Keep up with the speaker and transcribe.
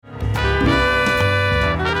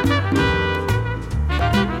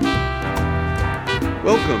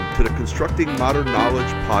Constructing Modern Knowledge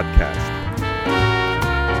podcast.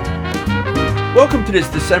 Welcome to this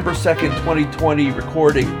December 2nd, 2020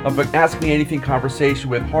 recording of an Ask Me Anything conversation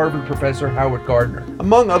with Harvard professor Howard Gardner.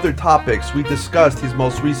 Among other topics, we discussed his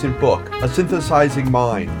most recent book, A Synthesizing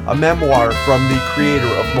Mind, a memoir from the creator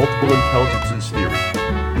of multiple intelligences theory.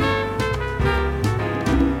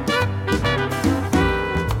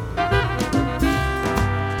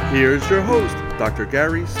 Here's your host, Dr.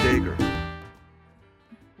 Gary Stager.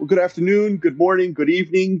 Well, good afternoon, good morning, good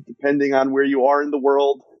evening, depending on where you are in the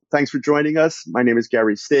world. Thanks for joining us. My name is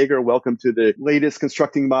Gary Stager. Welcome to the latest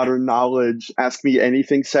Constructing Modern Knowledge Ask Me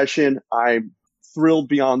Anything session. I'm thrilled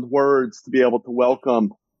beyond words to be able to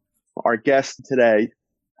welcome our guest today.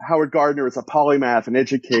 Howard Gardner is a polymath, an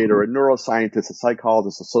educator, a neuroscientist, a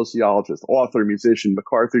psychologist, a sociologist, author, musician,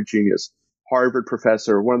 MacArthur genius, Harvard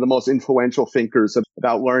professor, one of the most influential thinkers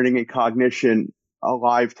about learning and cognition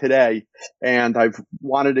alive today. And I've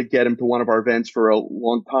wanted to get him to one of our events for a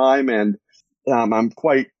long time, and I'm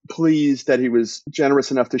quite pleased that he was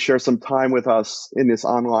generous enough to share some time with us in this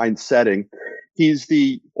online setting. He's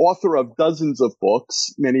the author of dozens of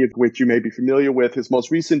books, many of which you may be familiar with. His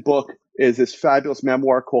most recent book is this fabulous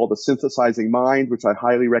memoir called The Synthesizing Mind, which I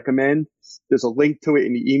highly recommend. There's a link to it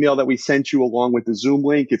in the email that we sent you along with the Zoom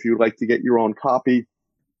link if you would like to get your own copy.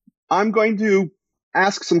 I'm going to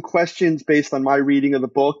ask some questions based on my reading of the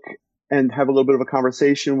book and have a little bit of a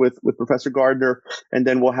conversation with Professor Gardner, and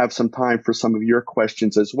then we'll have some time for some of your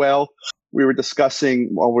questions as well. We were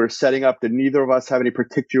discussing while we were setting up that neither of us have any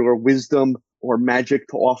particular wisdom or magic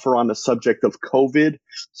to offer on the subject of COVID.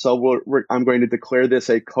 So I'm going to declare this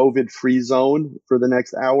a COVID-free zone for the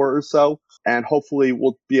next hour or so, and hopefully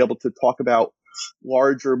we'll be able to talk about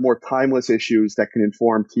larger, more timeless issues that can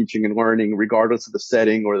inform teaching and learning regardless of the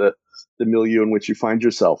setting or the milieu in which you find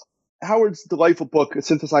yourself. Howard's delightful book,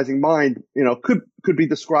 Synthesizing Mind, could be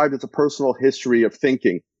described as a personal history of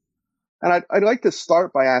thinking. And I'd like to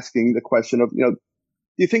start by asking the question of, do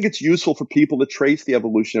you think it's useful for people to trace the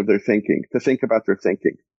evolution of their thinking, to think about their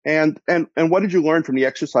thinking? And what did you learn from the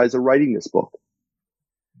exercise of writing this book?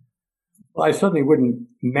 Well, I certainly wouldn't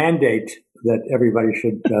mandate that everybody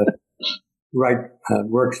should write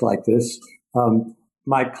works like this.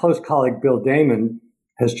 My close colleague, Bill Damon,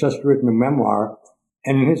 has just written a memoir.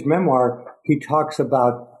 And in his memoir, he talks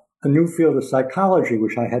about a new field of psychology,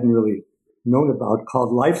 which I hadn't really known about,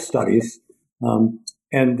 called life studies.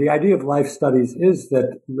 And the idea of life studies is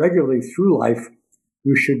that regularly through life,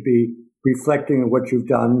 you should be reflecting on what you've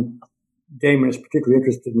done. Damon is particularly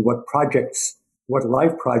interested in what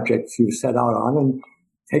life projects you've set out on, and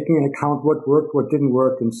taking into account what worked, what didn't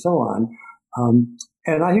work, and so on.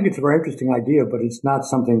 And I think it's a very interesting idea, but it's not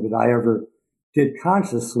something that I ever did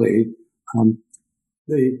consciously.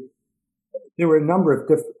 There were a number of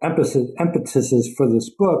different emphases for this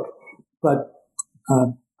book, but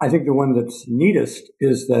I think the one that's neatest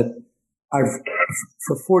is that I've,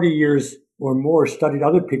 for 40 years or more, studied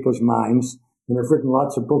other people's minds, and I've written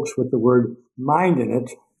lots of books with the word mind in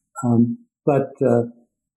it. But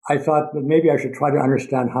I thought that maybe I should try to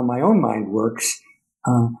understand how my own mind works.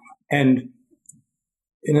 And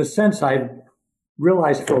in a sense, I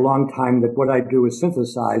realized for a long time that what I do is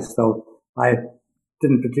synthesize, though I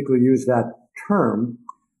didn't particularly use that term.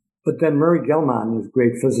 But then Murray Gell-Mann, a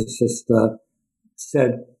great physicist,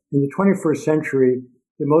 said, in the 21st century,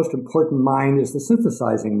 the most important mind is the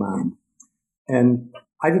synthesizing mind. And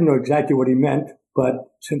I didn't know exactly what he meant,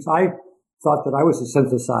 but since I thought that I was a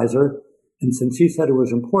synthesizer, and since he said it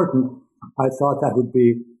was important, I thought that would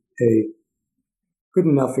be a good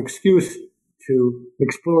enough excuse to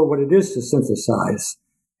explore what it is to synthesize.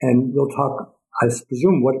 And we'll talk, I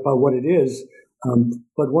presume, about what it is.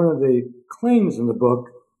 But one of the claims in the book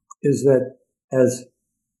is that as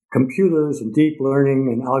computers and deep learning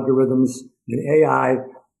and algorithms and AI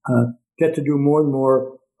get to do more and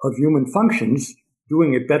more of human functions,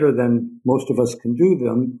 doing it better than most of us can do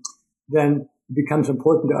them, then it becomes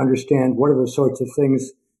important to understand what are the sorts of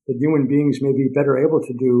things that human beings may be better able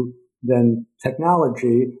to do than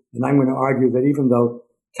technology. And I'm going to argue that even though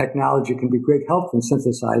technology can be great help in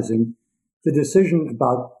synthesizing, the decision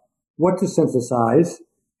about what to synthesize,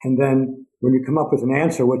 and then when you come up with an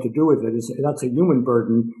answer, what to do with it, that's a human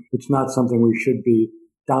burden. It's not something we should be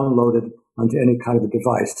downloaded onto any kind of a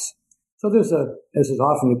device. So as is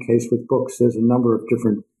often the case with books, there's a number of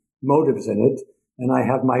different motives in it, and I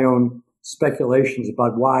have my own speculations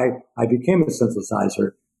about why I became a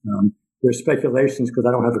synthesizer. There's speculations because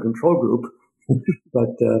I don't have a control group,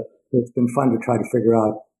 but it's been fun to try to figure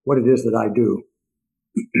out what it is that I do.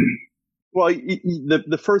 Well,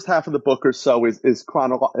 the first half of the book or so is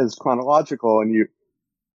chronological, and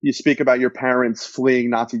You speak about your parents fleeing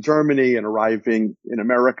Nazi Germany and arriving in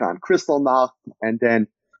America on Kristallnacht, and then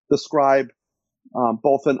describe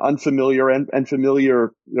both an unfamiliar and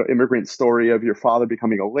familiar immigrant story of your father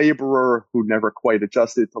becoming a laborer who never quite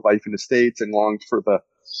adjusted to life in the States and longed for the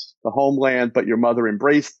homeland, but your mother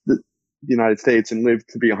embraced the United States and lived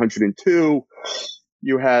to be 102.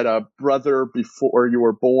 You had a brother before you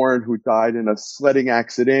were born who died in a sledding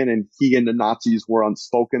accident, and he and the Nazis were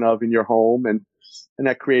unspoken of in your home, and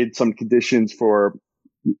that created some conditions for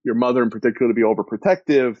your mother in particular to be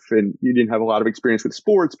overprotective, and you didn't have a lot of experience with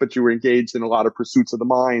sports, but you were engaged in a lot of pursuits of the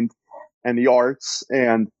mind and the arts.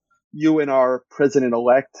 And you and our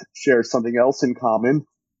president-elect share something else in common,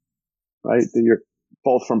 right? That you're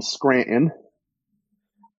both from Scranton.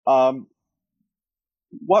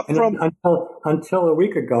 Until a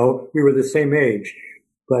week ago, we were the same age,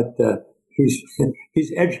 but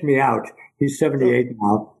he's edged me out. He's 78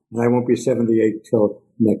 now, and I won't be 78 till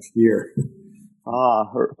next year.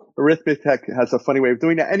 Arithmetic has a funny way of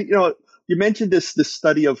doing that. And you mentioned this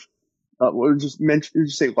study of did you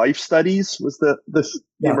say life studies was the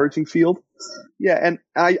emerging field? Yeah, and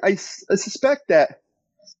I suspect that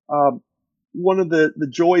one of the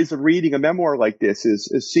joys of reading a memoir like this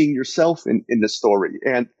is seeing yourself in the story,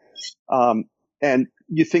 and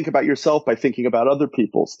you think about yourself by thinking about other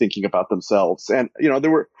people's thinking about themselves, and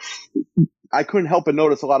I couldn't help but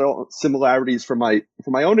notice a lot of similarities from my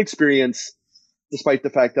own experience, despite the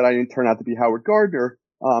fact that I didn't turn out to be Howard Gardner.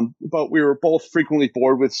 But we were both frequently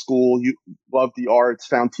bored with school. You loved the arts,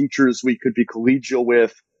 found teachers we could be collegial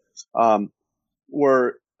with,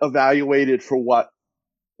 were evaluated for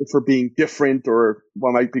being different, or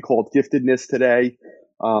what might be called giftedness today.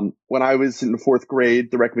 When I was in the fourth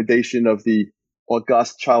grade, the recommendation of the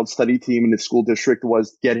august child study team in the school district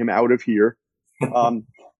was get him out of here.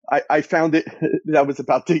 I found it that was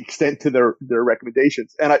about the extent to their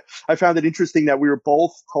recommendations. And I found it interesting that we were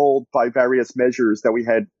both told by various measures that we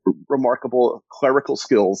had remarkable clerical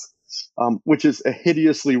skills, which is a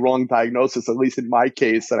hideously wrong diagnosis, at least in my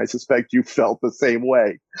case, and I suspect you felt the same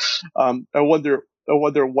way. I wonder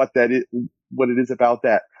what it is about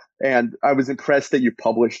that. And I was impressed that you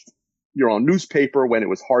published your own newspaper when it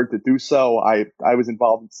was hard to do so. I was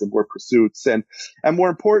involved in similar pursuits, and more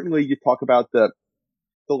importantly, you talk about the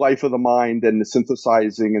life of the mind and the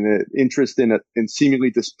synthesizing and the interest in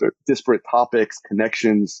seemingly disparate topics,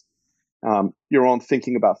 connections, your own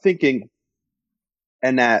thinking about thinking,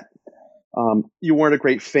 and that you weren't a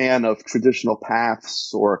great fan of traditional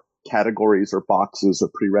paths or categories or boxes or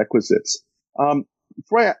prerequisites.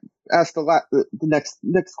 Before I ask the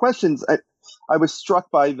next questions, I was struck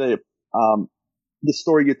by the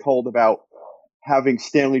story you told about having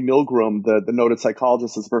Stanley Milgram, the noted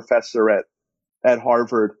psychologist, as a professor at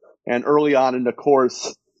Harvard, and early on in the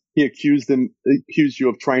course, he accused you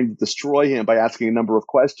of trying to destroy him by asking a number of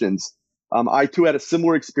questions. I too had a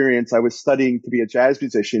similar experience. I was studying to be a jazz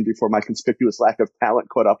musician before my conspicuous lack of talent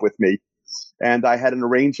caught up with me, and I had an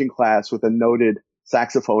arranging class with a noted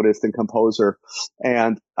saxophonist and composer,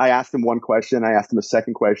 and I asked him one question, I asked him a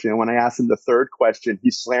second question, and when I asked him the third question, he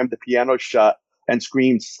slammed the piano shut and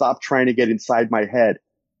screamed, "Stop trying to get inside my head."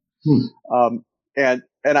 And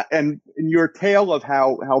in your tale of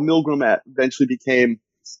how Milgram eventually became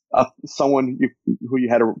someone who you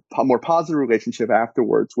had a more positive relationship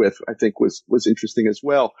afterwards with, I think was interesting as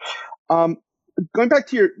well. Going back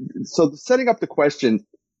to setting up the question,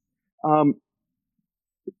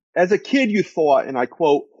 as a kid you thought, and I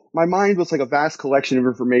quote, "My mind was like a vast collection of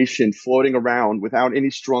information floating around without any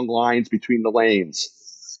strong lines between the lanes."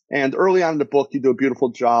 And early on in the book, you do a beautiful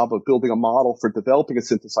job of building a model for developing a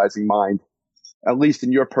synthesizing mind, at least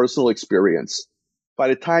in your personal experience. By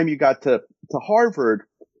the time you got to Harvard,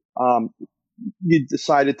 you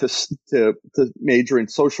decided to major in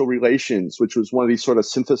social relations, which was one of these sort of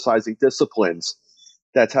synthesizing disciplines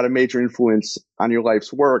that's had a major influence on your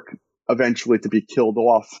life's work, eventually to be killed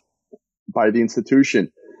off by the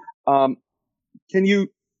institution. Can you,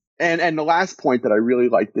 and the last point that I really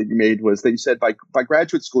liked that you made was that you said by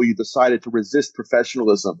graduate school, you decided to resist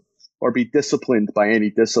professionalism or be disciplined by any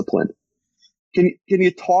discipline. Can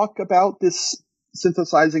you talk about this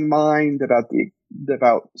synthesizing mind,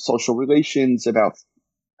 about social relations, about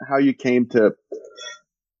how you came to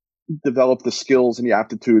develop the skills and the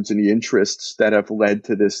aptitudes and the interests that have led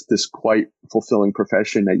to this quite fulfilling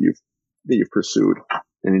profession that you've pursued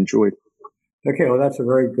and enjoyed? Okay, well, that's a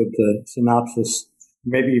very good synopsis,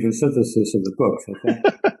 maybe even synthesis of the book. So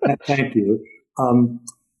thank you.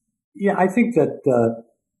 Yeah, I think that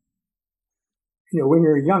when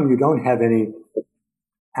you're young, you don't have any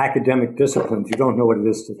academic disciplines. You don't know what it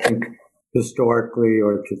is to think historically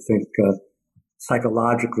or to think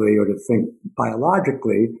psychologically or to think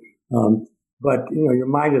biologically. But your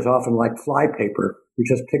mind is often like flypaper. You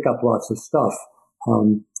just pick up lots of stuff.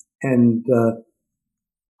 And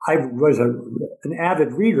I was an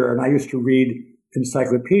avid reader, and I used to read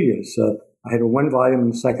encyclopedias. I had a 1-volume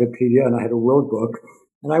encyclopedia, and I had a world book,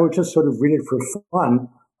 and I would just sort of read it for fun.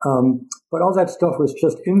 But all that stuff was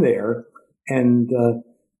just in there, and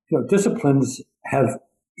disciplines have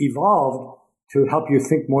evolved to help you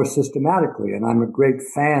think more systematically. And I'm a great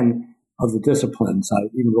fan of the disciplines. I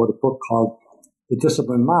even wrote a book called The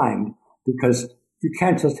Disciplined Mind, because you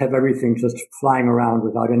can't just have everything just flying around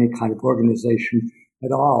without any kind of organization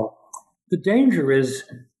at all. The danger is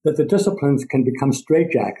that the disciplines can become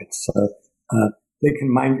straitjackets. They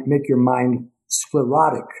can make your mind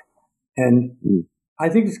sclerotic. And I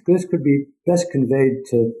think this could be best conveyed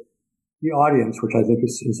to the audience, which I think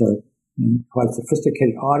is a quite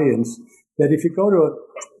sophisticated audience, that if you go to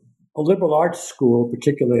a liberal arts school,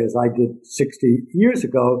 particularly as I did 60 years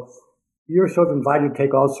ago, you're sort of invited to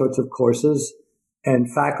take all sorts of courses,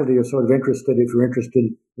 and faculty are sort of interested if you're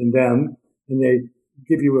interested in them, and they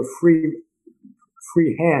give you a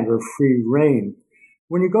free hand or free rein.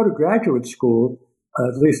 When you go to graduate school,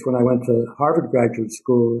 at least when I went to Harvard graduate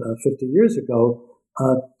school 50 years ago,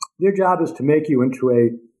 their job is to make you into a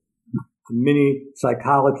mini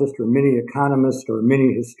psychologist or mini economist or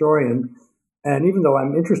mini historian. And even though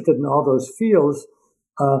I'm interested in all those fields,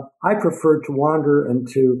 I prefer to wander and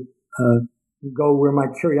to go where my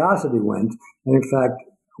curiosity went. And in fact,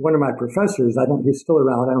 one of my professors, he's still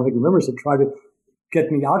around, I don't think he remembers it, tried to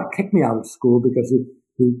kick me out of school because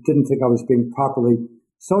he didn't think I was being properly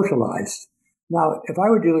socialized. Now, if I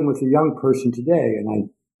were dealing with a young person today, and I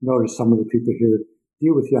notice some of the people here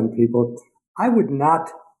deal with young people, I would not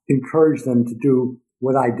encourage them to do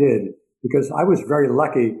what I did, because I was very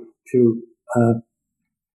lucky to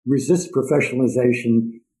resist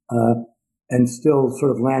professionalization and still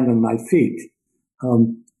sort of land on my feet.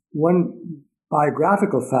 One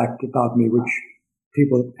biographical fact about me, which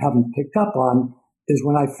people haven't picked up on, is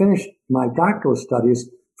when I finished my doctoral studies,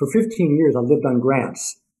 for 15 years I lived on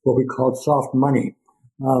grants, what we called soft money.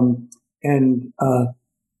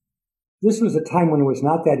 This was a time when it was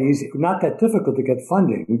not that easy, not that difficult to get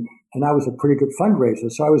funding, and I was a pretty good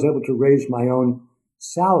fundraiser, so I was able to raise my own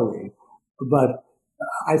salary. But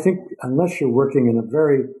I think unless you're working in a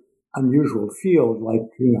very unusual field like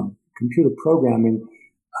computer programming,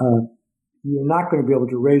 you're not going to be able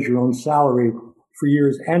to raise your own salary for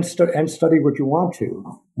years and study what you want to.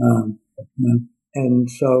 And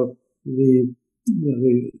so the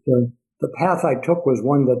path I took was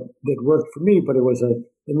one that worked for me, but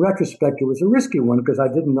in retrospect, it was a risky one because I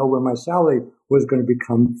didn't know where my salary was going to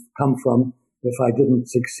come from if I didn't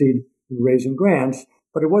succeed in raising grants.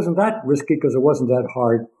 But it wasn't that risky because it wasn't that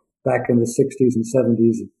hard back in the 60s and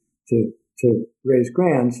 70s to raise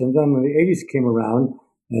grants. And then when the 80s came around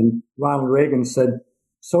and Ronald Reagan said,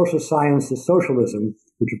 social science is socialism,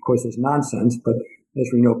 which of course is nonsense, but as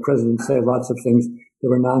we know, presidents say lots of things that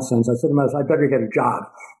were nonsense. I said to myself, I better get a job.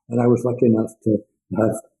 And I was lucky enough to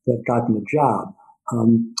have gotten a job.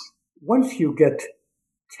 Once you get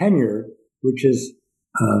tenure, which is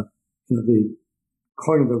the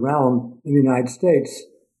coin of the realm in the United States,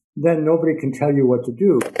 then nobody can tell you what to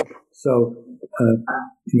do. So,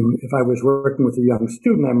 if I was working with a young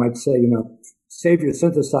student, I might say, save your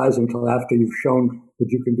synthesizing until after you've shown that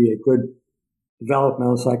you can be a good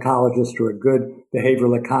developmental psychologist or a good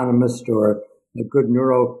behavioral economist or a good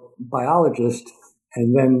neurobiologist,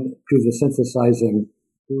 and then do the synthesizing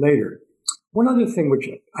later. One other thing which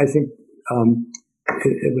I think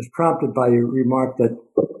it was prompted by a remark that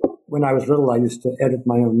when I was little, I used to edit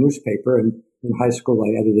my own newspaper, and in high school I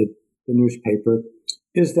edited the newspaper,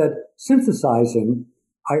 is that synthesizing,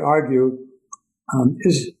 I argue,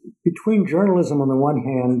 is between journalism on the one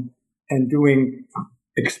hand and doing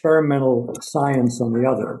experimental science on the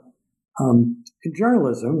other. In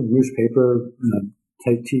journalism, newspaper,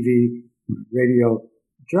 TV, radio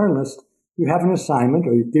journalist, you have an assignment,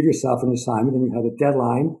 or you give yourself an assignment, and you have a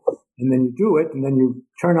deadline, and then you do it, and then you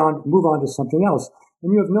move on to something else.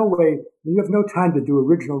 And you have no time to do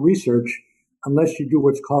original research unless you do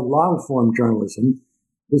what's called long-form journalism.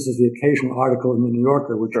 This is the occasional article in the New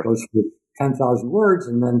Yorker, which goes for 10,000 words,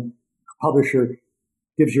 and then a publisher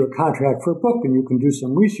gives you a contract for a book, and you can do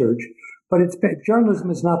some research. But journalism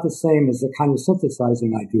is not the same as the kind of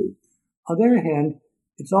synthesizing I do. On the other hand,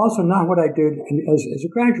 it's also not what I did as a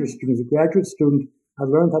graduate student. As a graduate student, I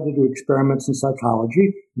learned how to do experiments in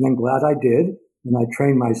psychology, and I'm glad I did, and I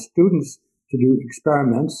trained my students to do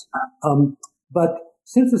experiments. But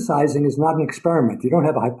synthesizing is not an experiment. You don't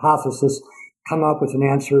have a hypothesis. come up with an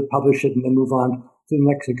answer, publish it, and then move on to the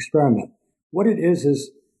next experiment. What it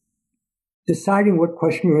is deciding what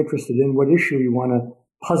question you're interested in, what issue you want to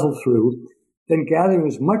puzzle through, then gathering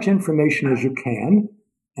as much information as you can,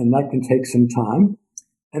 and that can take some time,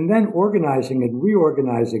 and then organizing it,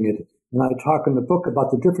 reorganizing it. And I talk in the book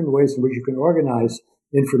about the different ways in which you can organize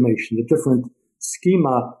information, the different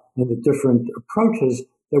schema and the different approaches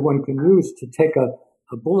that one can use to take a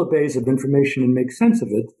bouillabaisse of information and make sense of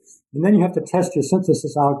it. And then you have to test your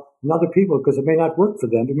synthesis out on other people because it may not work for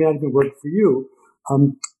them. It may not even work for you.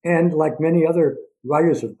 And like many other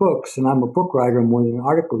writers of books, and I'm a book writer more than an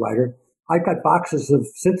article writer, I got boxes of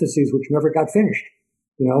syntheses which never got finished.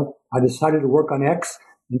 I decided to work on X,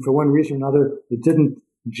 and for one reason or another, it didn't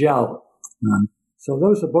gel. So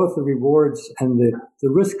those are both the rewards and the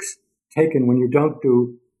risks taken when you don't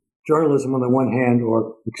do journalism on the one hand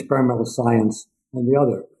or experimental science on the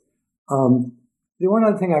other. The one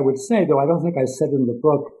other thing I would say, though I don't think I said in the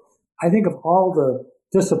book, I think of all the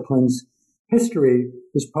disciplines, history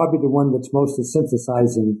is probably the one that's most a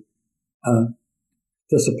synthesizing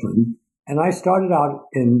discipline. And I started out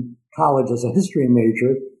in college as a history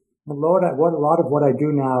major. And a lot of what I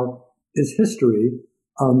do now is history.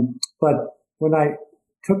 But when I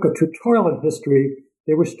took a tutorial in history,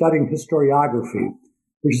 they were studying historiography,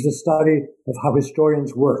 which is the study of how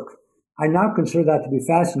historians work. I now consider that to be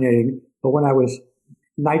fascinating, but when I was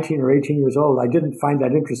 19 or 18 years old, I didn't find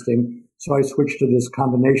that interesting. So I switched to this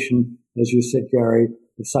combination, as you said, Gary,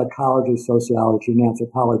 of psychology, sociology, and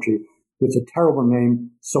anthropology, with a terrible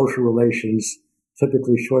name, social relations,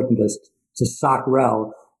 typically shortened as to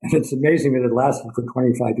SOCREL. And it's amazing that it lasted for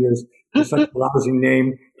 25 years. It's such a lousy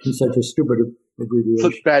name and such a stupid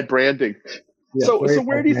abbreviation. Such bad branding. Yeah, so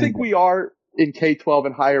where do you think we are in K-12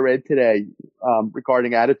 and higher ed today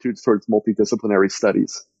regarding attitudes towards multidisciplinary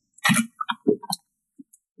studies?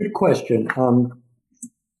 Good question.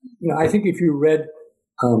 I think if you read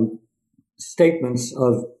statements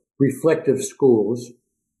of reflective schools,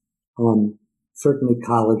 certainly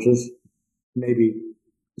colleges, maybe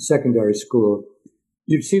secondary school,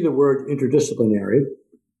 you'd see the word interdisciplinary,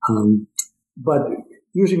 but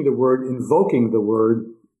using the word, invoking the word,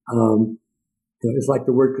 is like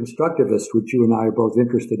the word constructivist, which you and I are both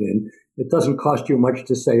interested in. It doesn't cost you much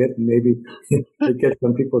to say it, and maybe it gets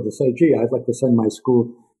some people to say, gee, I'd like to send my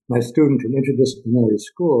student to an interdisciplinary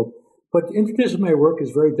school. But interdisciplinary work is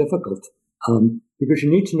very difficult because you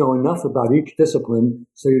need to know enough about each discipline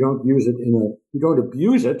so you don't use it you don't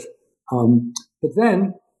abuse it. But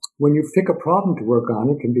then when you pick a problem to work on,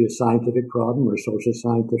 it can be a scientific problem or a social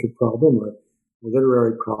scientific problem or a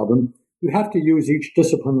literary problem. You have to use each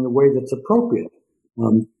discipline in a way that's appropriate.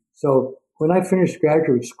 So when I finished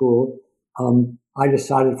graduate school, I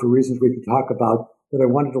decided, for reasons we could talk about, that I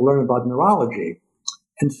wanted to learn about neurology.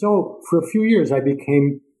 And so for a few years, I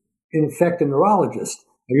became, in effect, a neurologist.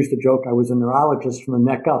 I used to joke I was a neurologist from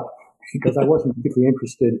the neck up because I wasn't particularly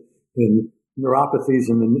interested in neuropathies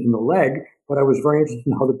in the leg, but I was very interested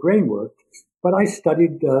in how the brain worked. But I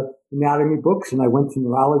studied anatomy books, and I went to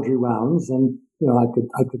neurology rounds, and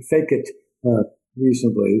I could fake it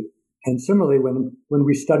reasonably. And similarly, when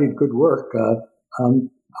we studied good work,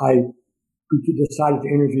 I decided to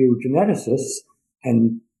interview geneticists,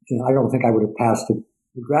 and I don't think I would have passed a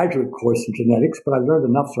graduate course in genetics, but I learned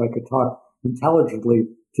enough so I could talk intelligently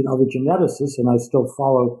to other geneticists, and I still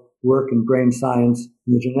follow work in brain science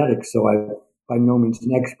and the genetics, so I'm by no means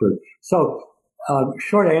an expert. So,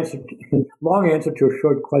 long answer to a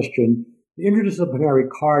short question. The interdisciplinary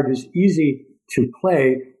card is easy to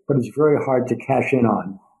play, but it's very hard to cash in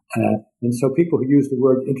on. And so people who use the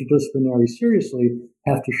word interdisciplinary seriously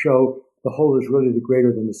have to show the whole is really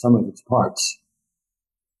greater than the sum of its parts.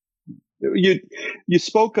 You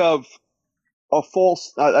spoke of a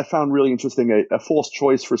false, I found really interesting, a false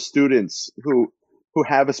choice for students who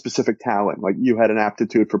have a specific talent. Like you had an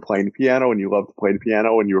aptitude for playing the piano and you loved to play the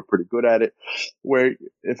piano and you were pretty good at it. Where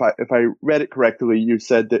if I read it correctly, you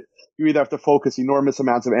said that you either have to focus enormous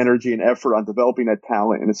amounts of energy and effort on developing that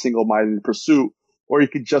talent in a single-minded pursuit, or you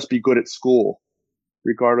could just be good at school,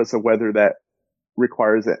 regardless of whether that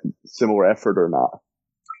requires a similar effort or not.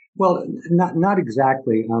 Well, not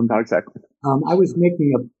exactly. Not exactly. I was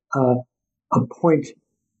making a point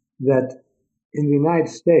that in the United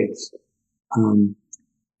States,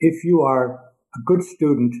 if you are a good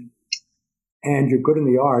student and you're good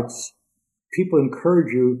in the arts, people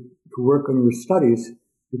encourage you to work on your studies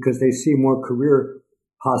because they see more career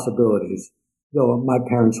possibilities, though my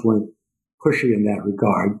parents weren't pushy in that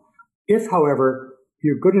regard. If, however,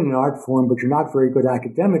 you're good in an art form, but you're not very good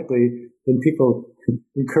academically, then people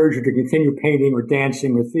encourage you to continue painting or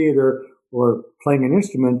dancing or theater or playing an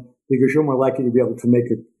instrument because you're more likely to be able to make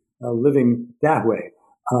a living that way.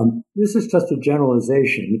 This is just a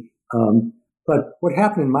generalization. But what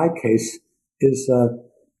happened in my case is,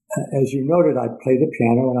 as you noted, I played the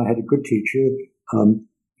piano and I had a good teacher.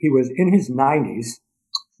 He was in his 90s,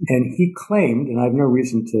 and he claimed, and I have no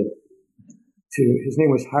reason to his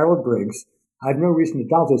name was Harold Briggs. I have no reason to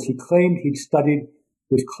doubt this. He claimed he'd studied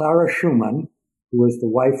with Clara Schumann, who was the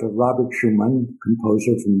wife of Robert Schumann,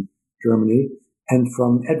 composer from Germany, and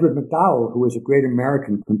from Edward MacDowell, who was a great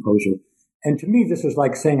American composer. And to me, this was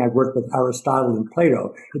like saying I worked with Aristotle and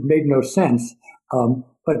Plato. It made no sense.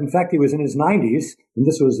 But in fact, he was in his 90s, and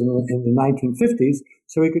this was in the 1950s,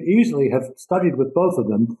 so he could easily have studied with both of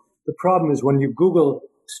them. The problem is when you Google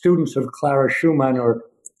students of Clara Schumann or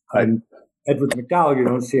Edward MacDowell, you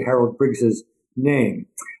don't see Harold Briggs's name.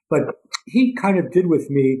 But he kind of did with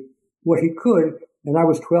me what he could, and I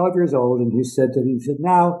was 12 years old, and he said,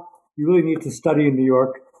 now you really need to study in New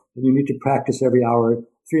York, and you need to practice every hour,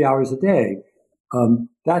 3 hours a day.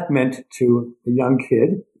 That meant to a young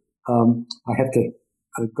kid, I have to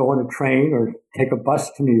go on a train or take a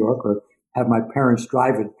bus to New York or have my parents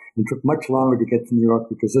drive it. It took much longer to get to New York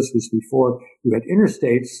because this was before you had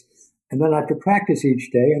interstates. And then I had to practice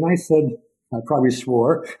each day. And I said, I probably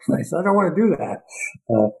swore, I said, I don't want to do that.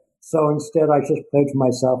 So instead, I just played for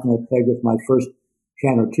myself, and I played with my first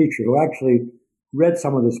piano teacher, who actually read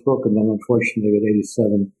some of this book and then unfortunately at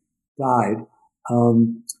 87 died.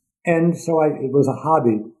 And so it was a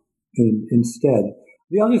hobby instead.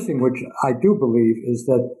 The other thing which I do believe is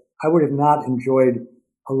that I would have not enjoyed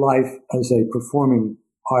a life as a performing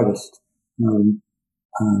artist.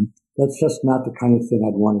 That's just not the kind of thing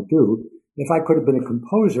I'd want to do. If I could have been a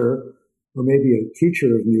composer, or maybe a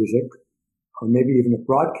teacher of music, or maybe even a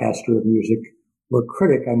broadcaster of music, or a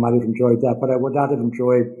critic, I might have enjoyed that. But I would not have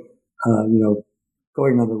enjoyed,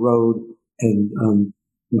 going on the road and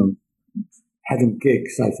having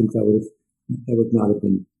gigs. I think that would not have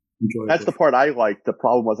been enjoyable. That's the part I liked. The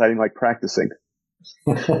problem was I didn't like practicing.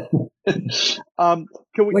 You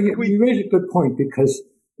raise a good point, because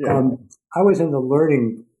I was in the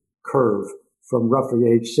learning curve from roughly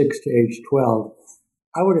age 6 to age 12.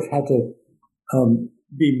 I would have had to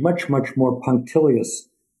be much, much more punctilious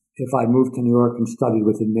if I moved to New York and studied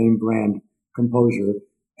with a name brand composer.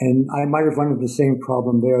 And I might have run into the same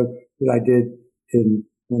problem there that I did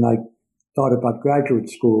when I thought about graduate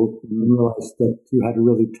school and realized that you had to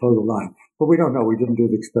really toe the line. But we don't know. We didn't do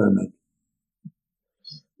the experiment.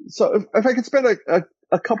 So if I could spend a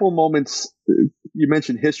couple of moments, you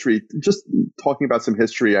mentioned history, just talking about some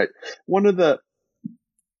history. One of the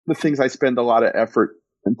things I spend a lot of effort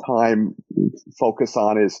and time focus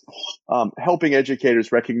on is helping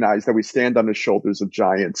educators recognize that we stand on the shoulders of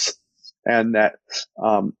giants, and that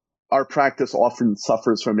our practice often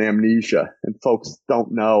suffers from amnesia, and folks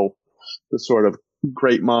don't know the sort of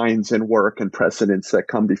great minds and work and precedents that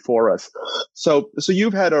come before us. So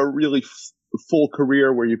you've had a really full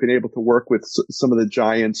career where you've been able to work with some of the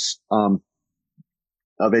giants of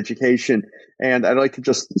education, and I'd like to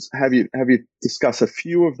just have you discuss a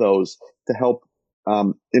few of those to help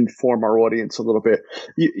inform our audience a little bit.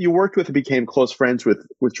 You worked with and became close friends with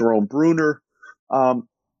Jerome Bruner.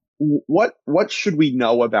 What should we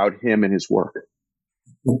know about him and his work?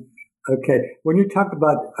 Okay. When you talk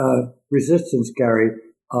about resistance, Gary,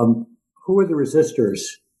 who are the resistors?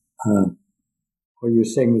 Or you're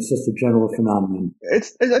saying it's just a general phenomenon? I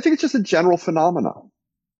think it's just a general phenomenon.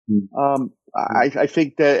 I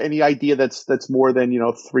think that any idea that's more than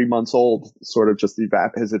 3 months old sort of just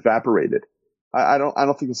has evaporated. I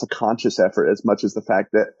don't think it's a conscious effort as much as the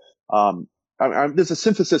fact that there's a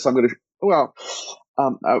synthesis. I'm going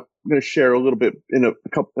to share a little bit a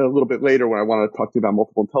little bit later when I want to talk to you about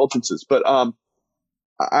multiple intelligences. But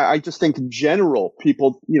I just think in general,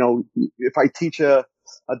 people, if I teach a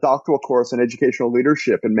doctoral course on educational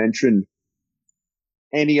leadership and mention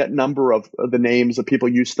any number of the names of people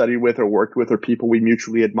you studied with or worked with or people we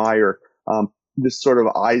mutually admire, this sort of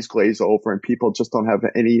eyes glaze over and people just don't have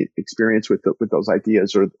any experience with those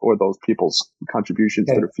ideas or those people's contributions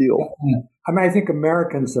to the field. I mean, I think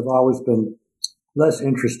Americans have always been less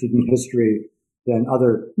interested in history than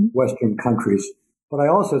other Western countries, but I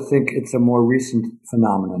also think it's a more recent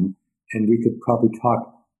phenomenon, and we could probably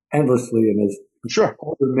talk endlessly, and as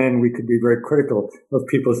older men, we could be very critical of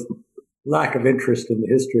people's lack of interest in the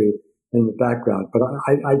history and the background, but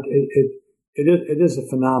it is a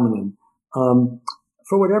phenomenon.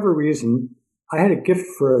 For whatever reason, I had a gift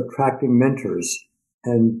for attracting mentors,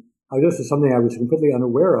 and this is something I was completely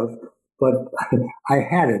unaware of, but I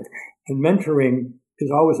had it. And mentoring is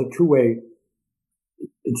always it's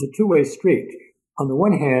a two-way street. On the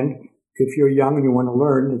one hand, if you're young and you want to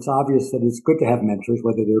learn, it's obvious that it's good to have mentors,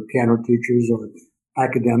 whether they're piano teachers or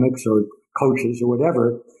academics or coaches or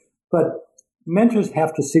whatever. But mentors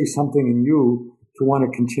have to see something in you to want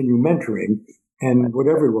to continue mentoring. And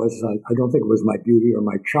whatever it was, I don't think it was my beauty or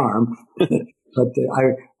my charm, but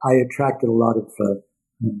I attracted a lot of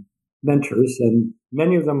mentors, and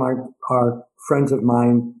many of them are friends of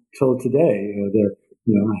mine till today.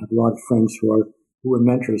 I have a lot of friends who are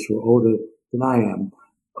mentors who are older than I am.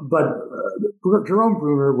 But Jerome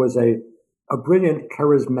Bruner was a brilliant,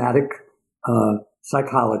 charismatic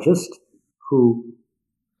psychologist who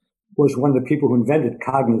was one of the people who invented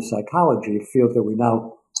cognitive psychology, a field that we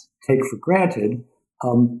now take for granted.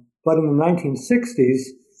 But in the 1960s,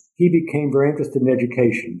 he became very interested in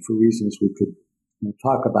education for reasons we could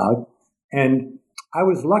talk about. And I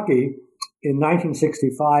was lucky in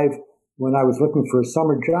 1965, when I was looking for a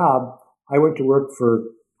summer job, I went to work for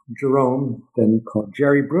Jerome, then called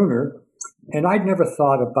Jerry Bruner, and I'd never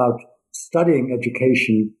thought about studying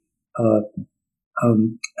education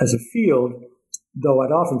as a field, though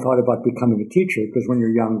I'd often thought about becoming a teacher, because when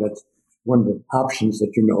you're young, that's one of the options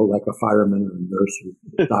that you know, like a fireman or a nurse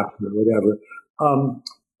or a doctor or whatever.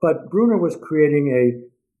 But Bruner was creating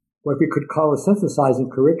what we could call a synthesizing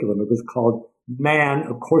curriculum. It was called Man,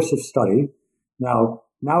 a Course of Study. Now,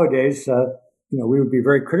 nowadays, we would be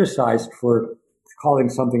very criticized for calling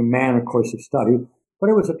something Man, a Course of Study, but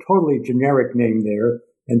it was a totally generic name there,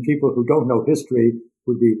 and people who don't know history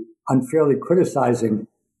would be unfairly criticizing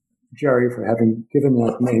Jerry for having given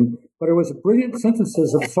that name. But it was a brilliant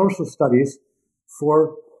synthesis of social studies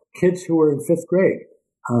for kids who were in fifth grade.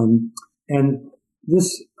 And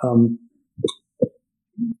this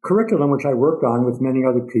curriculum, which I worked on with many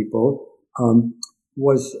other people,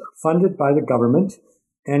 was funded by the government.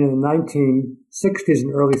 And in the 1960s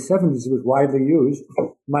and early 70s, it was widely used.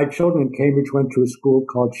 My children in Cambridge went to a school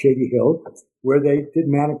called Shady Hill, where they did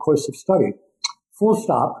Man, a Course of Study. Full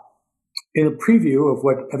stop. In a preview of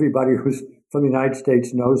what everybody who's from the United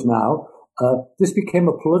States knows now, this became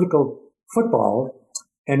a political football.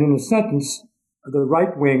 And in a sentence, the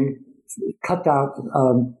right wing cut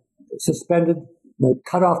down, suspended,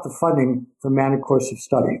 cut off the funding for Man, a Course of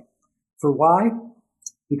Study. For why?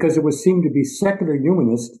 Because it was seen to be secular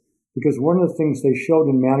humanist, because one of the things they showed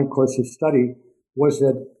in Man, a Course of Study was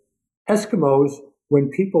that Eskimos, when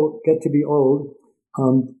people get to be old,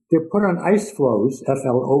 they're put on ice floes,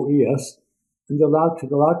 FLOES, and they're allowed to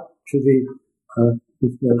go out to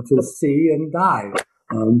the sea and die.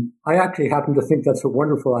 I actually happen to think that's a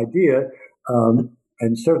wonderful idea,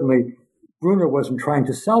 and certainly Bruner wasn't trying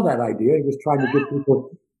to sell that idea. He was trying to give people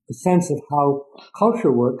a sense of how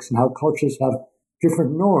culture works and how cultures have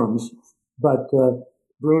different norms. But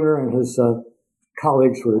Bruner and his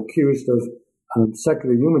colleagues were accused of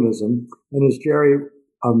secular humanism, and as Jerry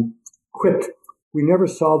quipped, we never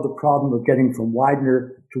solved the problem of getting from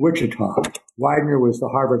Widener to Wichita. Widener was the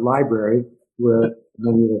Harvard Library where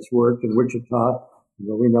many of us worked in Wichita.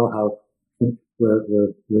 We know how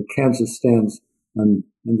where Kansas stands on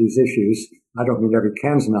these issues. I don't mean every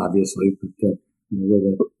Kansan, obviously, but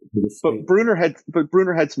where the state. But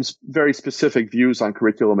Bruner had some very specific views on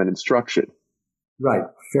curriculum and instruction. Right.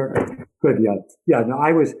 Fair. Good. Yeah. No,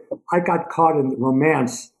 I got caught in the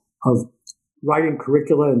romance of writing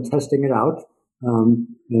curricula and testing it out.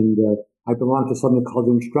 And I belonged to something called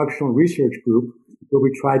the Instructional Research Group, where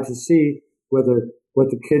we tried to see whether what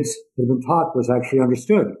the kids had been taught was actually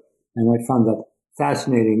understood. And I found that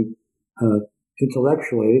fascinating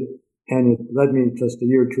intellectually, and it led me just a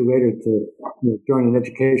year or two later to join an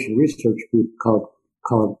education research group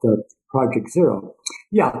called Project Zero.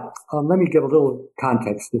 Yeah, let me give a little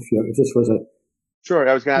context if this was a... Sure,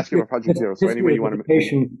 I was going to ask you about Project Zero, so anyway you want to...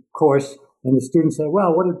 education course, and the students said,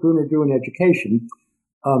 well, what did Bruner do in education?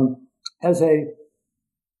 As a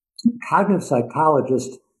cognitive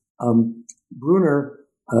psychologist, Bruner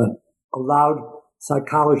allowed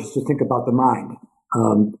psychologists to think about the mind,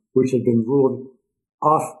 which had been ruled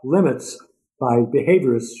off limits by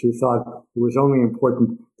behaviorists who thought it was only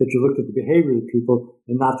important that you looked at the behavior of people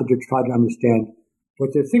and not that you tried to understand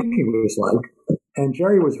what their thinking was like. And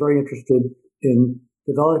Jerry was very interested in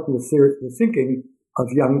developing the thinking of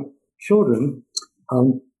young children.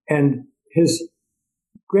 And his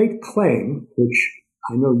great claim, which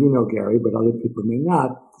I know you know, Gary, but other people may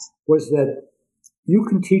not, was that you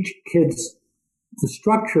can teach kids the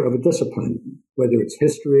structure of a discipline, whether it's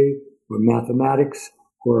history or mathematics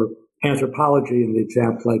or anthropology, in the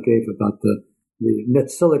example I gave about the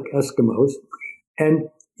Netsilik Eskimos. And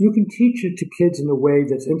you can teach it to kids in a way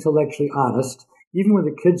that's intellectually honest, even when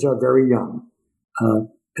the kids are very young.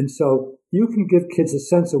 And so you can give kids a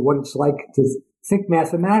sense of what it's like to think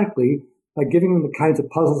mathematically by giving them the kinds of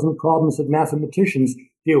puzzles and problems that mathematicians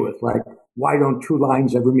deal with, like why don't two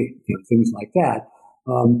lines ever meet, things like that.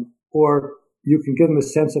 Or you can give them a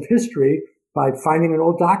sense of history by finding an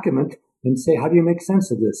old document and say, how do you make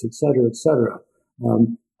sense of this, et cetera, et cetera.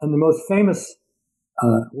 And the most famous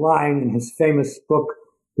line in his famous book,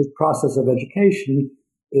 The Process of Education,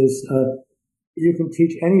 is you can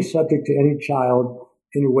teach any subject to any child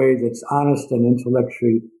in a way that's honest and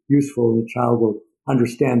intellectually useful, and the child will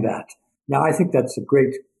understand that. Now, I think that's a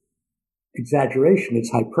great exaggeration.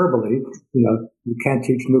 It's hyperbole. You can't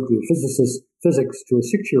teach nuclear physics to a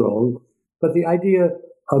 6-year-old, but the idea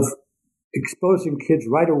of exposing kids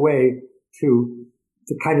right away to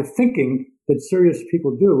the kind of thinking that serious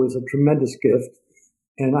people do is a tremendous gift.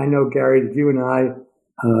 And I know, Gary, that you and I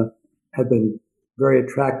have been very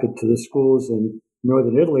attracted to the schools in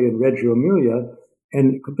northern Italy and Reggio Emilia,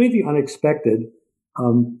 and completely unexpected.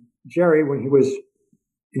 Jerry, when he was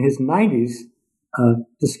in his 90s,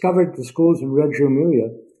 discovered the schools in Reggio Emilia,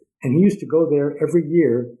 and he used to go there every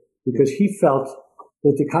year because he felt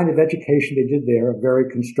that the kind of education they did there, a very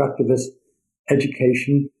constructivist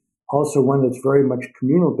education, also one that's very much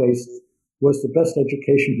communal-based, was the best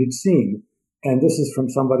education he'd seen. And this is from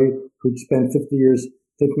somebody who'd spent 50 years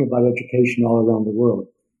thinking about education all around the world.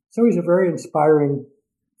 So he's a very inspiring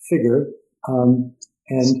figure.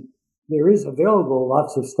 And there is available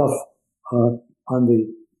lots of stuff on the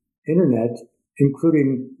internet,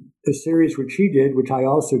 including a series which he did, which I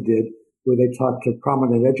also did, where they talked to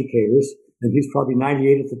prominent educators. And he's probably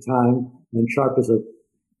 98 at the time and sharp as a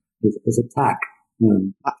tack.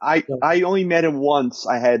 I only met him once.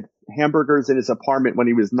 I had hamburgers in his apartment when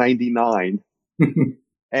he was 99.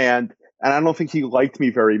 and I don't think he liked me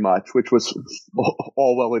very much, which was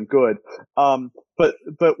all well and good. But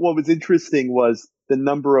what was interesting was the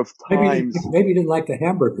number of times. Maybe he didn't like the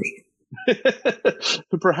hamburgers.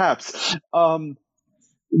 Perhaps.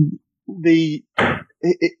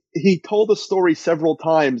 He told the story several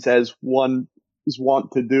times, as one is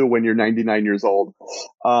wont to do when you're 99 years old,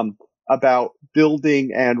 about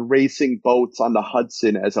building and racing boats on the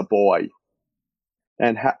Hudson as a boy,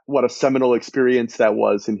 and what a seminal experience that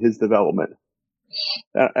was in his development.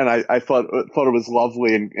 And I thought it was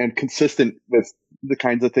lovely and consistent with the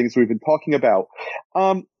kinds of things we've been talking about.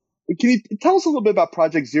 Can you tell us a little bit about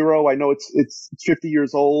Project Zero? I know it's 50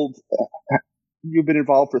 years old. You've been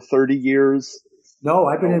involved for 30 years. No,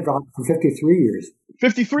 I've been involved for 53 years.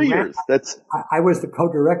 53 years. I was the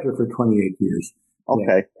co-director for 28 years.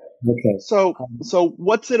 Okay. Yeah. Okay. So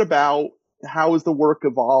what's it about? How has the work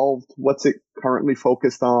evolved? What's it currently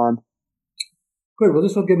focused on? Good. Well,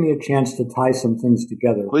 this will give me a chance to tie some things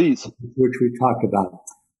together. Please. Which we talked about.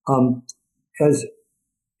 As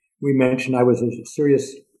we mentioned, I was a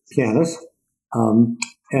serious pianist,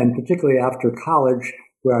 and particularly after college,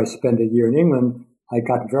 where I spent a year in England, I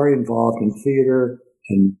got very involved in theater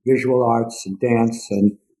and visual arts and dance,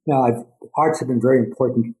 and arts have been very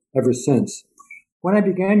important ever since. When I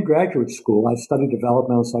began graduate school, I studied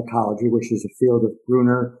developmental psychology, which is a field of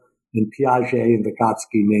Bruner and Piaget and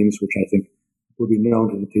Vygotsky, names which I think will be known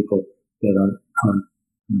to the people that are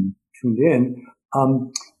tuned in.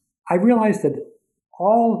 I realized that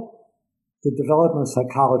all the developmental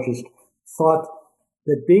psychologists thought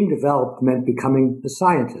that being developed meant becoming a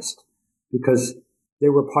scientist, because they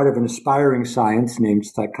were part of an aspiring science named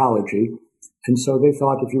psychology. And so they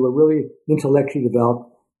thought if you were really intellectually developed,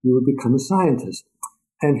 you would become a scientist.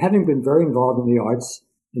 And having been very involved in the arts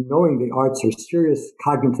and knowing the arts are serious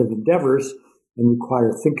cognitive endeavors and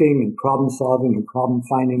require thinking and problem solving and problem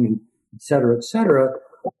finding and et cetera,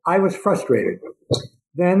 I was frustrated.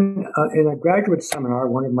 Then in a graduate seminar,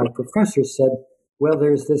 one of my professors said, well,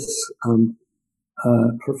 there's this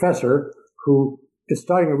professor who is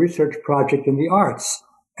starting a research project in the arts,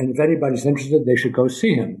 and if anybody's interested, they should go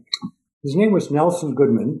see him. His name was Nelson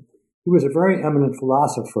Goodman. He was a very eminent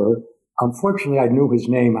philosopher. Unfortunately, I knew his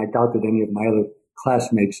name. I doubt that any of my other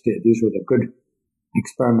classmates did. These were the good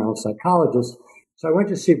experimental psychologists. So I went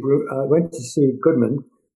to see Goodman,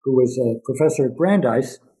 who was a professor at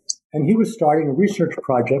Brandeis, and he was starting a research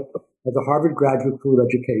project at the Harvard Graduate School of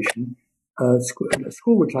Education, a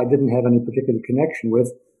school which I didn't have any particular connection with,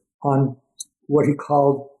 on what he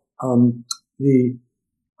called the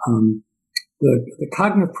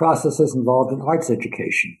cognitive processes involved in arts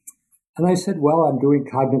education. And I said, well, I'm doing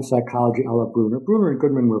cognitive psychology a la Bruner. Bruner and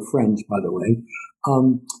Goodman were friends, by the way.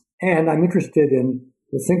 And I'm interested in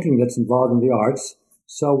the thinking that's involved in the arts.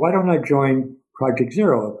 So why don't I join Project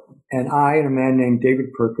Zero? And I and a man named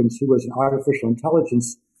David Perkins, who was an artificial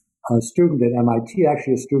intelligence student at MIT,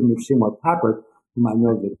 actually a student of Seymour Papert, whom I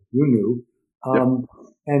know that you knew,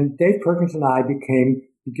 And Dave Perkins and I became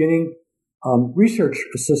beginning research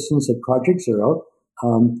assistants at Project Zero.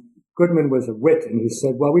 Goodman was a wit, and he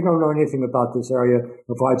said, well, we don't know anything about this area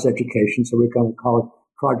of arts education, so we're going to call it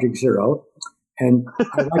Project Zero. And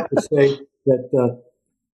I like to say that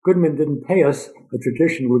Goodman didn't pay us, a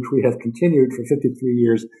tradition which we have continued for 53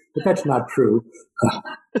 years, but that's not true.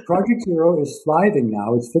 Project Zero is thriving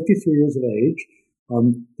now. It's 53 years of age.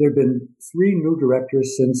 There have been 3 new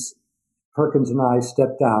directors since Perkins and I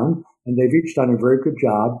stepped down, and they've each done a very good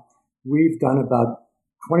job. We've done about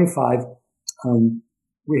 25,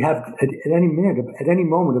 we have at any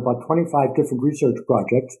moment, about 25 different research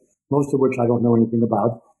projects, most of which I don't know anything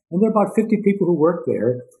about. And there are about 50 people who work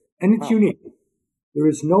there, and it's unique. There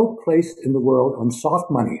is no place in the world on soft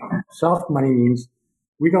money. Soft money means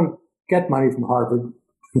we don't get money from Harvard.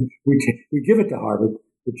 we give it to Harvard.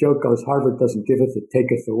 The joke goes, Harvard doesn't give it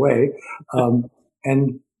taketh away.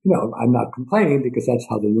 And, I'm not complaining because that's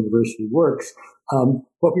how the university works.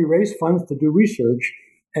 But we raise funds to do research.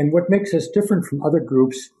 And what makes us different from other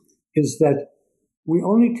groups is that we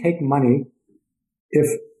only take money if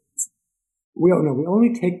we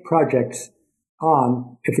only take projects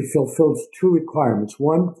on if it fulfills 2 requirements.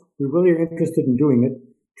 1, we really are interested in doing it.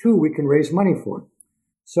 2, we can raise money for it.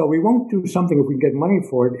 So we won't do something if we can get money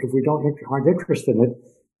for it if we aren't interested in it.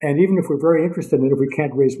 And even if we're very interested in it, if we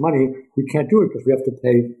can't raise money, we can't do it because we have to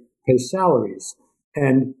pay salaries.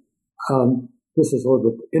 And this is a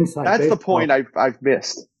little bit inside baseball. That's the point I've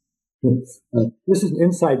missed. This is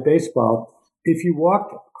inside baseball. If you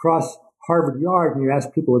walked across Harvard Yard and you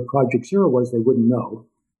asked people what Project Zero was, they wouldn't know,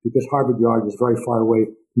 because Harvard Yard is very far away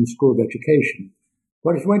from the School of Education.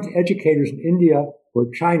 But if you went to educators in India or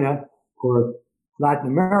China or Latin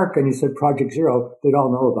America and you said Project Zero, they'd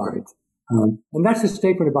all know about it. And that's a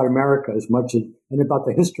statement about America as much as, and about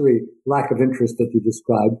the history, lack of interest that you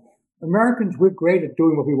described. Americans, we're great at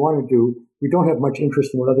doing what we want to do. We don't have much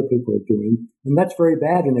interest in what other people are doing. And that's very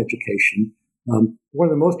bad in education. One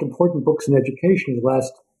of the most important books in education in the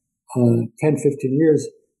last 10, 15 years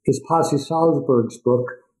is Pasi Salzberg's book,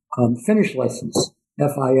 Finnish Lessons,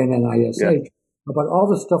 Finnish, about all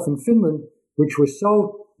the stuff in Finland, which was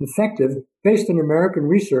so effective, based on American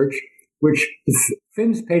research, which the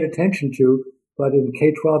Finns paid attention to, but in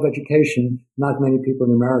K-12 education, not many people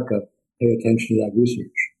in America pay attention to that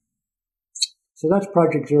research. So that's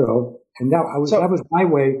Project Zero, and that was my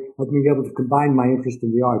way of being able to combine my interest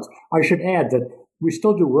in the arts. I should add that we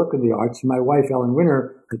still do work in the arts. My wife, Ellen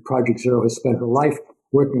Winter, at Project Zero, has spent her life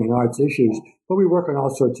working on arts issues, but we work on all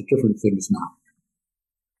sorts of different things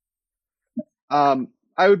now.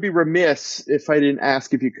 I would be remiss if I didn't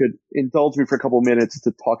ask if you could indulge me for a couple of minutes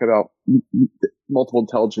to talk about multiple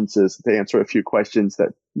intelligences, to answer a few questions that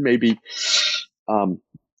may be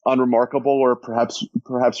unremarkable or perhaps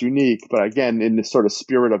unique, but again, in this sort of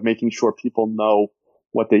spirit of making sure people know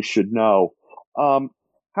what they should know.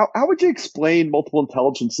 How would you explain multiple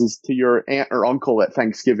intelligences to your aunt or uncle at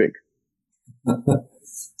Thanksgiving?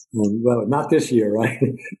 Well, not this year, right?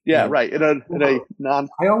 Yeah, right.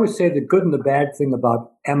 I always say the good and the bad thing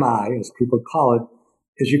about MI, as people call it,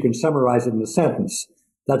 is you can summarize it in a sentence.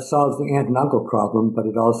 That solves the aunt and uncle problem, but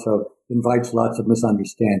it also invites lots of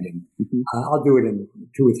misunderstanding. Mm-hmm. I'll do it in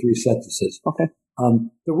 2 or 3 sentences. Okay.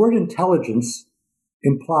 The word intelligence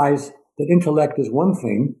implies that intellect is one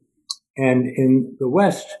thing, and in the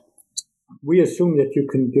West, we assume that you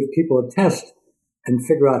can give people a test and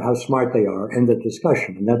figure out how smart they are, end the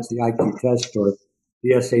discussion. And that's the IQ test or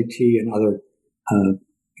the SAT and other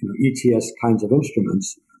ETS kinds of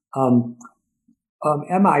instruments.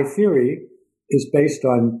 MI theory is based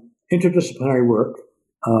on interdisciplinary work,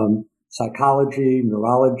 psychology,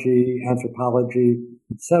 neurology, anthropology,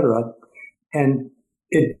 etc. And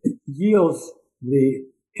it yields the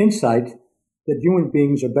insight that human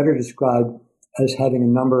beings are better described as having a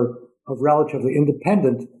number of relatively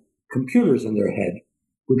independent computers in their head,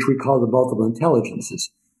 which we call the multiple intelligences.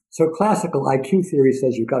 So classical IQ theory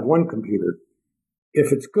says you've got one computer.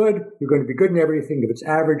 If it's good, you're going to be good in everything. If it's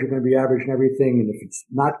average, you're going to be average in everything. And if it's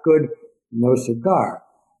not good, no cigar.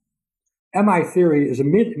 MI theory is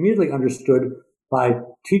immediately understood by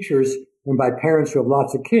teachers and by parents who have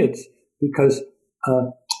lots of kids because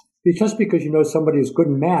just because you know somebody is good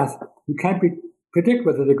in math, you can't predict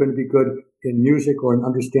whether they're going to be good in music or in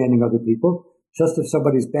understanding other people. Just if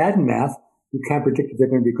somebody's bad in math, you can't predict if they're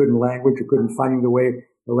going to be good in language or good in finding the way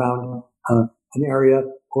around an area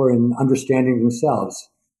or in understanding themselves.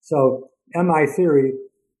 So MI theory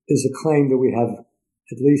is a claim that we have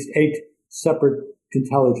at least 8 separate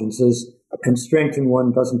intelligences, and strength in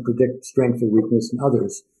one doesn't predict strength or weakness in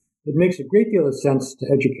others. It makes a great deal of sense to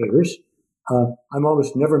educators. I'm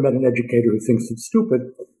almost never met an educator who thinks it's stupid,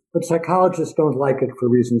 but psychologists don't like it for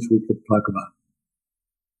reasons we could talk about.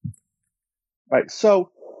 Right.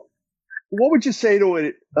 So what would you say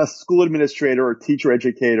to a school administrator or teacher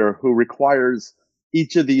educator who requires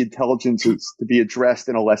each of the intelligences to be addressed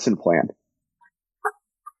in a lesson plan?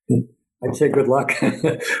 I'd say good luck.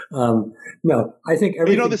 No, I think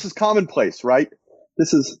everything... this is commonplace, right?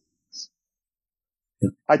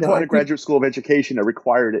 I taught in a graduate school of education that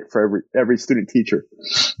required it for every student teacher.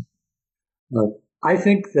 I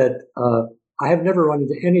think that I have never run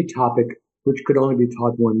into any topic which could only be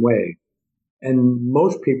taught one way. And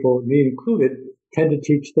most people, me included, tend to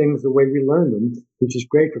teach things the way we learn them, which is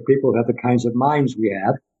great for people who have the kinds of minds we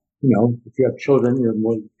have. If you have children,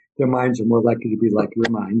 their minds are more likely to be like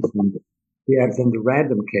your minds than the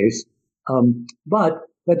random case. But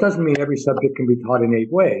that doesn't mean every subject can be taught in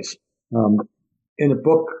 8 ways. In a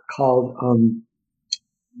book called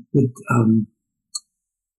The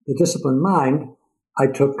Disciplined Mind, I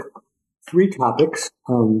took 3 topics,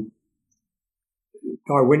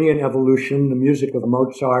 Darwinian evolution, the music of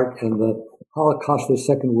Mozart, and the Holocaust of the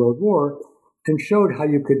Second World War, and showed how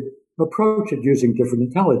you could approach it using different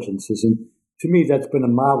intelligences. And to me, that's been a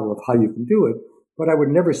model of how you can do it. But I would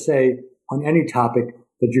never say on any topic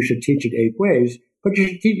that you should teach it 8 ways, but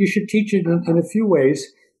you should teach it in a few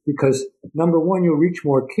ways, because number one, you'll reach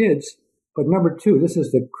more kids. But number 2, this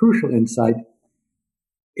is the crucial insight.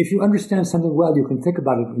 If you understand something well, you can think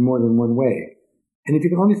about it in more than one way. And if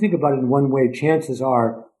you can only think about it in one way, chances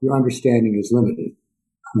are your understanding is limited.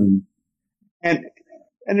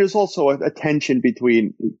 And there's also a tension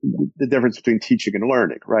between the difference between teaching and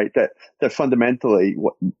learning, right? That fundamentally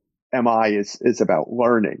what MI is about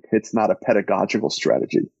learning. It's not a pedagogical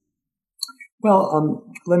strategy. Well,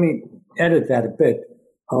 let me edit that a bit.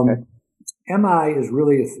 Okay. MI is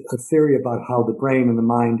really a theory about how the brain and the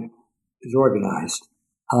mind is organized.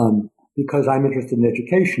 Because I'm interested in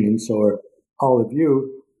education, and so are all of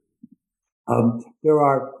you, there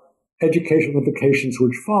are educational implications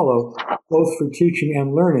which follow, both for teaching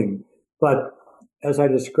and learning. But as I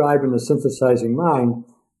described in the Synthesizing Mind,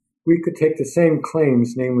 we could take the same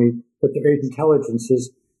claims, namely that there are 8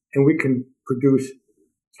 intelligences, and we can produce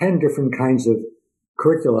 10 different kinds of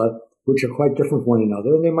curricula which are quite different from one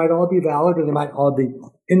another, and they might all be valid or they might all be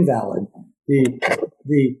invalid.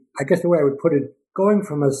 I guess the way I would put it, going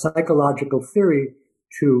from a psychological theory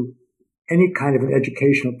to any kind of an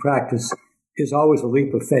educational practice is always a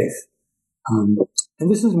leap of faith. And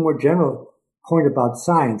this is a more general point about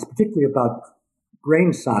science, particularly about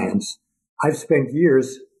brain science. I've spent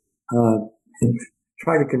years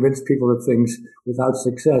trying to convince people of things without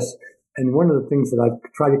success. And one of the things that I've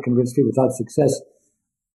tried to convince people without success,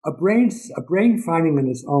 a brain finding on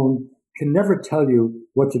its own can never tell you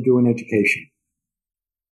what to do in education.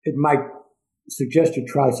 It might suggest you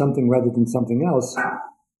try something rather than something else,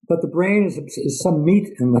 but the brain is some meat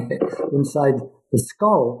inside the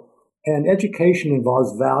skull, and education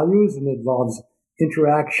involves values and involves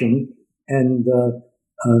interaction. And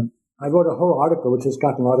I wrote a whole article which has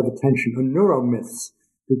gotten a lot of attention on neuromyths,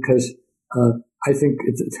 because I think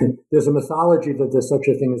there's a mythology that there's such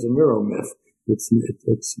a thing as a neuromyth.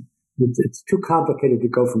 It's too complicated to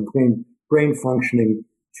go from brain functioning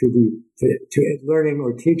to learning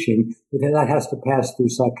or teaching. That has to pass through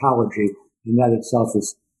psychology, and that itself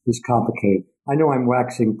is complicated. I know I'm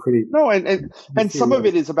waxing pretty... No, and some of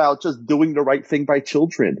it is about just doing the right thing by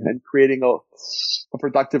children and creating a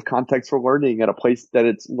productive context for learning at a place that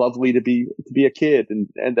it's lovely to be a kid,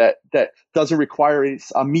 and that doesn't require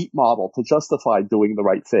a meat model to justify doing the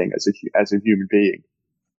right thing as a human being.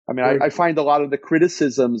 I mean, I find a lot of the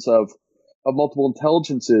criticisms of multiple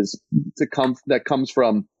intelligences that comes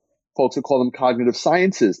from folks who call them cognitive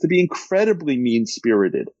sciences to be incredibly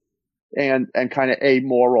mean-spirited and kind of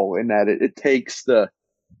amoral, in that it takes the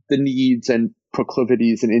needs and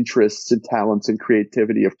proclivities and interests and talents and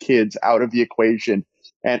creativity of kids out of the equation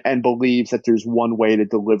and believes that there's one way to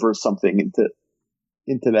deliver something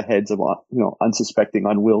into the heads of unsuspecting,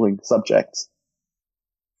 unwilling subjects.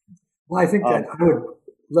 Well, I think that I would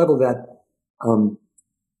level that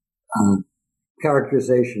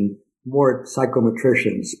characterization more at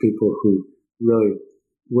psychometricians, people who really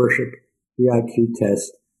worship the IQ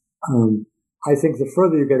test. I think the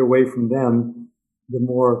further you get away from them, the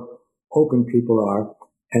more open people are.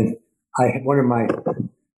 And one of my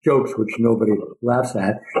jokes, which nobody laughs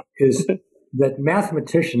at, is that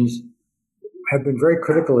mathematicians have been very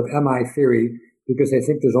critical of MI theory because they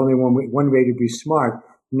think there's only one way to be smart,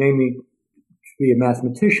 namely to be a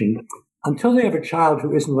mathematician. until they have a child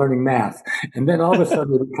who isn't learning math. And then all of a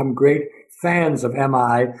sudden they become great fans of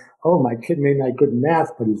MI. Oh, my kid may not be good in math,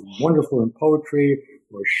 but he's wonderful in poetry,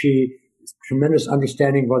 or she has tremendous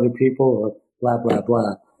understanding of other people, or blah, blah,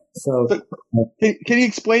 blah. So can you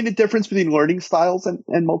explain the difference between learning styles and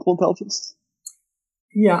multiple intelligence?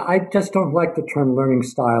 Yeah, I just don't like the term learning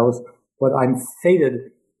styles, but I'm fated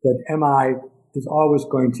that MI is always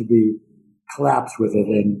going to be collapsed with it.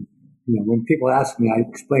 And when people ask me, I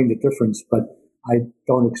explain the difference, but I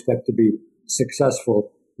don't expect to be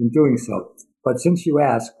successful in doing so. But since you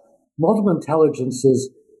ask, multiple intelligences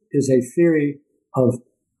is a theory of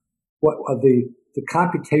the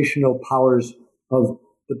computational powers of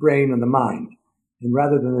the brain and the mind. And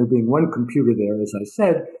rather than there being one computer there, as I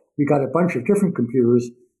said, we got a bunch of different computers,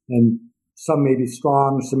 and some may be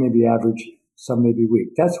strong, some may be average, some may be weak.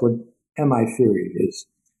 That's what MI theory is.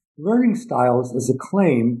 Learning styles is a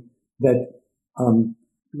claim that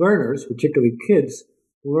learners, particularly kids,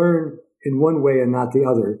 learn in one way and not the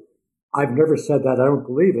other. I've never said that. I don't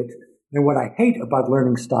believe it. And what I hate about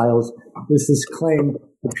learning styles is this claim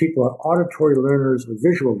that people are auditory learners or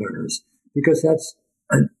visual learners, because that's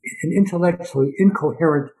an intellectually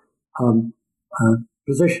incoherent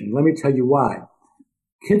position. Let me tell you why.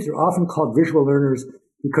 Kids are often called visual learners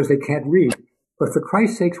because they can't read. But for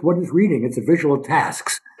Christ's sakes, what is reading? It's a visual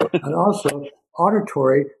task. And also,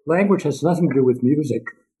 auditory language has nothing to do with music.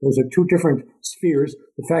 Those are two different spheres.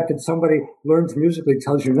 The fact that somebody learns musically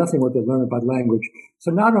tells you nothing what they learn about language.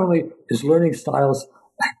 So not only is learning styles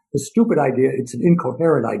a stupid idea, it's an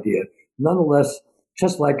incoherent idea. Nonetheless,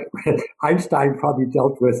 just like Einstein probably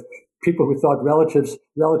dealt with people who thought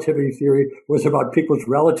relativity theory was about people's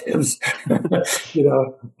relatives.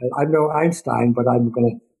 I'm no Einstein, but I'm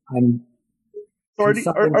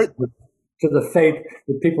to the fate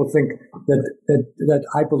that people think that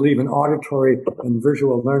I believe in auditory and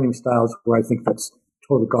visual learning styles, where I think that's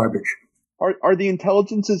total garbage. Are the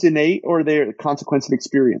intelligences innate, or are they a consequence of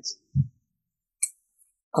experience?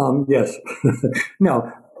 Yes.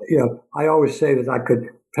 No, I always say that I could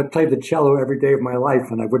play the cello every day of my life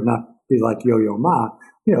and I would not be like Yo-Yo Ma.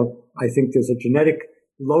 I think there's a genetic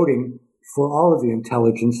loading for all of the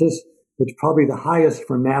intelligences. It's probably the highest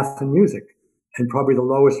for math and music, and probably the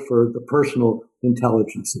lowest for the personal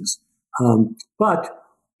intelligences. But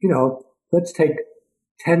let's take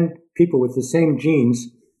 10 people with the same genes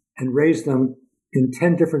and raise them in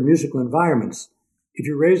 10 different musical environments. If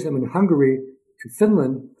you raise them in Hungary and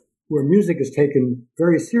Finland, where music is taken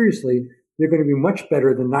very seriously, they're going to be much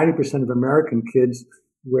better than 90% of American kids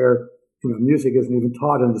where music isn't even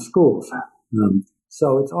taught in the schools.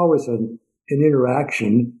 So it's always an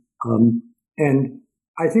interaction. And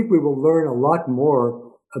I think we will learn a lot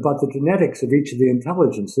more about the genetics of each of the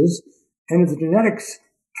intelligences. And if the genetics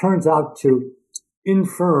turns out to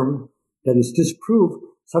infirm, that is, disprove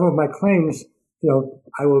some of my claims,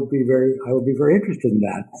 I will be very interested in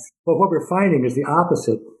that. But what we're finding is the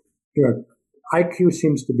opposite. IQ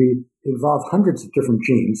seems to involve hundreds of different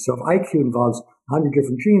genes. So if IQ involves 100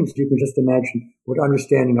 different genes, you can just imagine what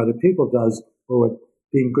understanding other people does, or what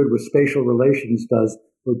being good with spatial relations does,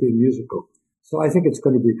 or being musical. So I think it's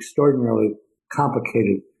going to be extraordinarily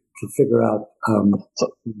complicated to figure out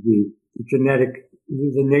the genetic,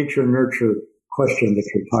 the nature-nurture question that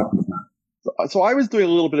you're talking about. So I was doing a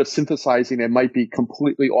little bit of synthesizing that might be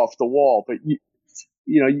completely off the wall, but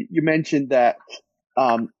you mentioned that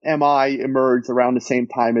MI emerged around the same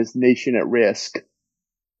time as Nation at Risk,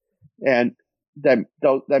 and that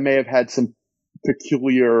may have had some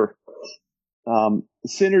peculiar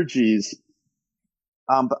synergies.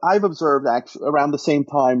 But I've observed actually around the same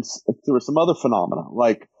time there were some other phenomena,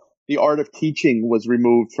 like the art of teaching was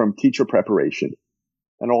removed from teacher preparation,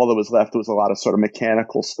 and all that was left was a lot of sort of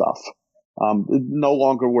mechanical stuff. No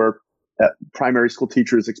longer were primary school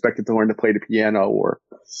teachers expected to learn to play the piano or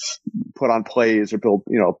put on plays or build,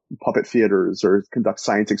 puppet theaters or conduct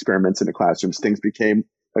science experiments in the classrooms. Things became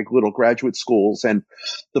like little graduate schools, and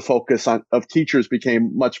the focus of teachers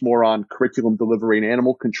became much more on curriculum delivery and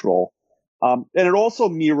animal control. And it also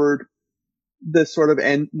mirrored the sort of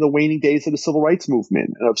the waning days of the civil rights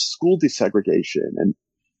movement, of school desegregation. And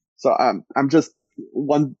so I'm just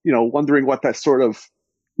wondering what that sort of,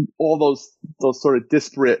 all those sort of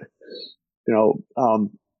disparate,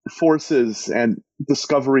 forces and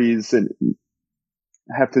discoveries and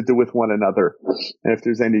have to do with one another, and if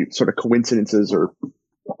there's any sort of coincidences or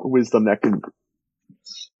wisdom that can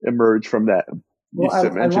emerge from that. Well,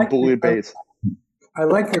 You mentioned Boolean Bayes. I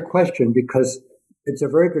like your question because it's a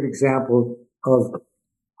very good example of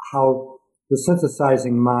how the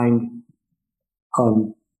synthesizing mind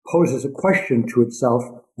poses a question to itself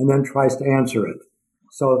and then tries to answer it.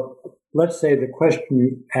 So let's say the question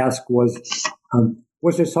you asked was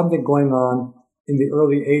there something going on in the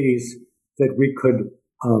early 80s that we could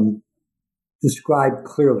describe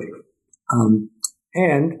clearly?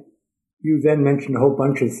 And you then mentioned a whole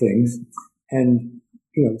bunch of things, and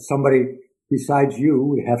somebody besides you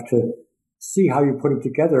would have to see how you put it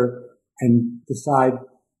together and decide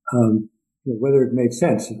whether it made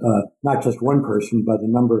sense. Not just one person, but a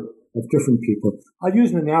number of different people. I'll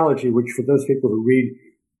use an analogy which, for those people who read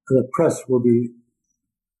the press, will be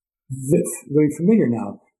very familiar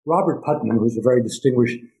now. Robert Putnam, who's a very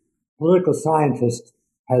distinguished political scientist,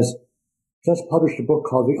 has just published a book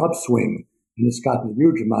called The Upswing, and it's gotten a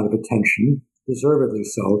huge amount of attention, deservedly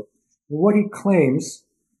so. And what he claims,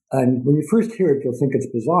 and when you first hear it, you'll think it's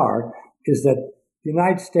bizarre, is that the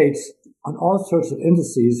United States, on all sorts of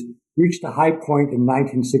indices, reached a high point in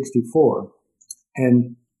 1964,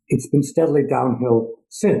 and it's been steadily downhill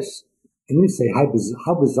since. And you say,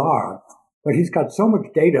 how bizarre. But he's got so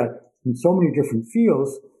much data in so many different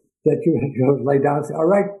fields that you lay down and say, all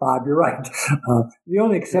right, Bob, you're right. The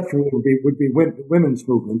only exception would be women's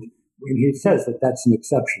movement. And he says that that's an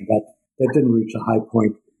exception, that didn't reach a high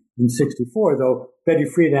point in 64, though Betty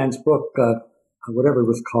Friedan's book, whatever it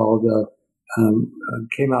was called,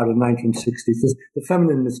 came out in 1960. The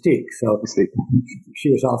Feminine Mystique. So she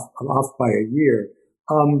was off by a year.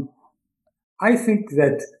 I think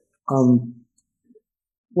that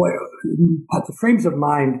the Frames of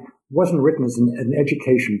Mind wasn't written as an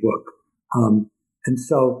education book. And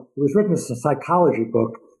so it was written as a psychology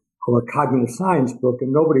book or a cognitive science book,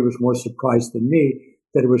 and nobody was more surprised than me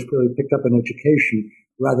that it was really picked up in education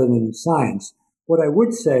rather than in science. What I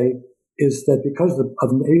would say is that because of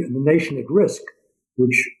the Nation at Risk,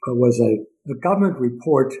 which was a government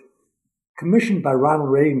report commissioned by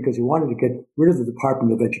Ronald Reagan because he wanted to get rid of the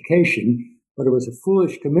Department of Education, but it was a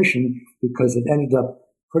foolish commission because it ended up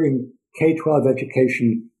putting K-12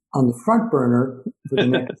 education on the front burner for the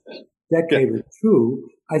next decade or two.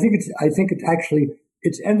 I think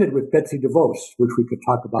it's ended with Betsy DeVos, which we could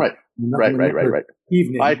talk about. Right.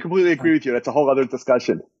 Evening. I completely agree with you. That's a whole other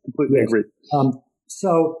discussion. Completely agree.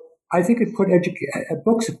 So I think it put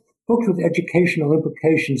books with educational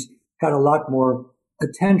implications got a lot more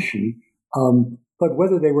attention. But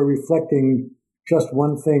whether they were reflecting just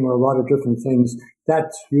one thing or a lot of different things,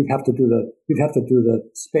 that's you'd have to do the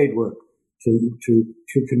spade work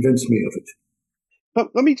to convince me of it. But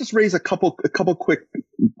let me just raise a couple quick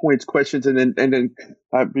questions, and then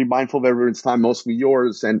be mindful of everyone's time, mostly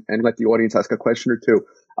yours, and let the audience ask a question or two.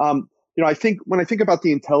 I think when I think about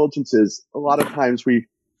the intelligences, a lot of times we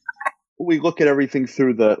look at everything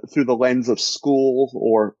through the lens of school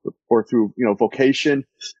or through vocation,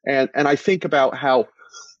 and I think about how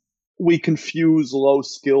we confuse low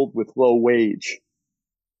skilled with low wage.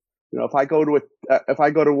 If I go to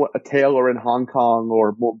a tailor in Hong Kong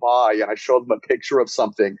or Mumbai and I show them a picture of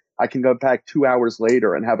something, I can go back 2 hours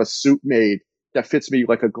later and have a suit made that fits me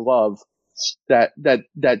like a glove that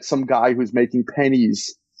some guy who's making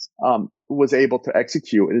pennies was able to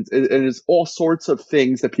execute. And it's all sorts of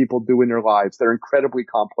things that people do in their lives that are incredibly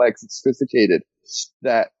complex and sophisticated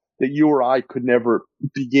that you or I could never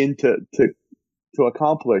begin to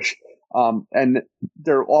accomplish. And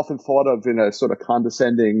they're often thought of in a sort of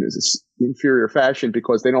condescending, inferior fashion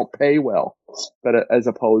because they don't pay well, but as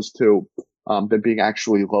opposed to them being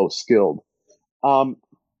actually low skilled.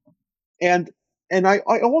 And I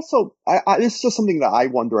also this is just something that I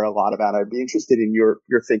wonder a lot about. I'd be interested in your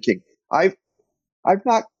thinking. I've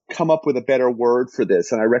not come up with a better word for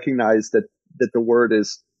this, and I recognize that the word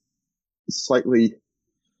is slightly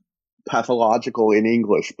pathological in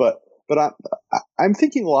English, but I'm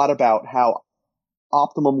thinking a lot about how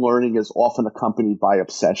optimum learning is often accompanied by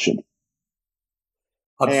obsession.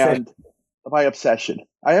 And by obsession.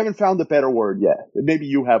 I haven't found a better word yet. Maybe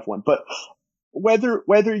you have one. But whether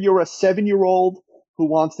you're a 7-year-old who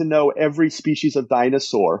wants to know every species of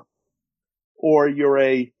dinosaur, or you're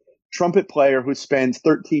a trumpet player who spends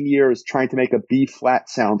 13 years trying to make a B flat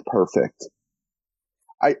sound perfect,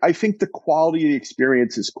 I think the quality of the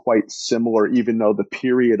experience is quite similar, even though the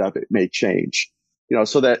period of it may change.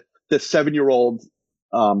 So that the 7-year-old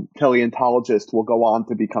paleontologist will go on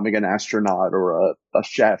to becoming an astronaut or a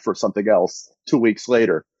chef or something else 2 weeks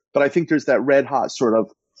later. But I think there's that red hot sort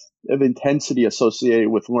of intensity associated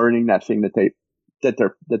with learning that thing that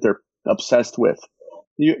they're obsessed with.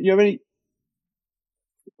 You have any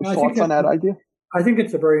thoughts on that idea? I think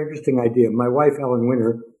it's a very interesting idea. My wife, Ellen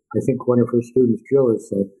Winter, I think one of her students, Jill,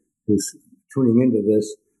 is tuning into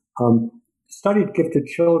this, studied gifted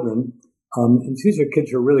children. And these are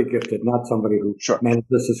kids who are really gifted, not somebody who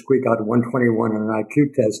manages to squeak out 121 on an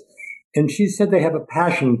IQ test. And she said they have a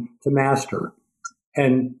passion to master.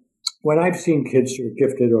 And when I've seen kids who are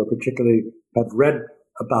gifted or particularly have read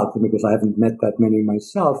about them, because I haven't met that many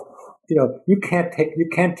myself, you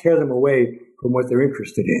can't tear them away from what they're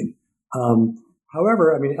interested in.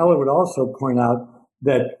 However, I mean, Ellen would also point out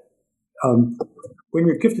that when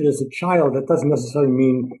you're gifted as a child, that doesn't necessarily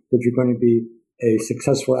mean that you're going to be a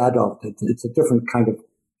successful adult. It's a different kind of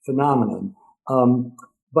phenomenon.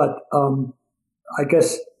 But I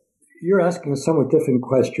guess you're asking a somewhat different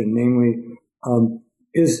question, namely,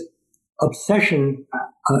 is obsession,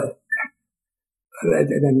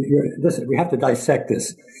 listen, we have to dissect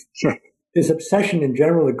this. Sure. Is obsession in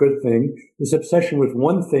general a good thing? Is obsession with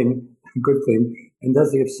one thing a good thing? And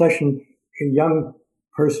does the obsession in a young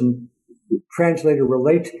person translate or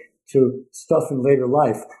relate to stuff in later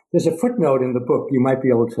life? There's a footnote in the book, you might be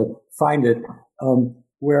able to find it,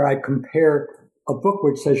 where I compare a book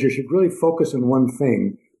which says you should really focus on one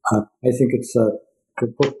thing. I think it's a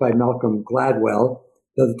book by Malcolm Gladwell,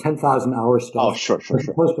 the 10,000 Hour Stuff. Oh, sure. There's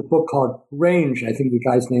a book called Range, I think the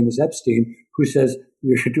guy's name is Epstein, who says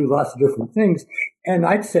you should do lots of different things. And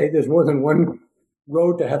I'd say there's more than one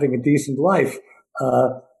road to having a decent life.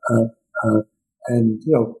 And,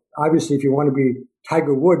 obviously, if you want to be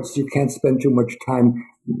Tiger Woods, you can't spend too much time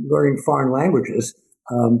learning foreign languages.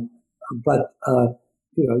 But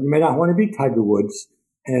you may not want to be Tiger Woods.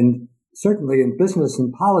 And certainly in business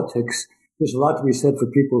and politics, there's a lot to be said for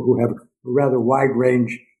people who have a rather wide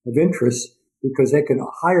range of interests, because they can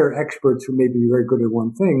hire experts who may be very good at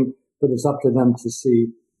one thing, but it's up to them to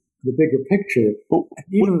see the bigger picture.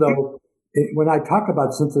 Even though when I talk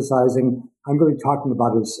about synthesizing, I'm really talking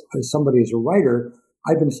about as somebody as a writer.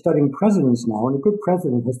 I've been studying presidents now, and a good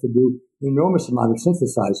president has to do an enormous amount of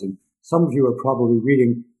synthesizing. Some of you are probably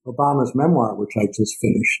reading Obama's memoir, which I just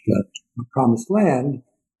finished, Promised Land,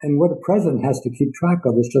 and what a president has to keep track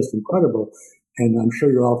of is just incredible. And I'm sure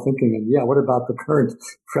you're all thinking, what about the current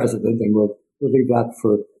president? And we'll leave that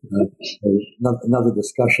for another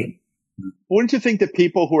discussion. Wouldn't you think that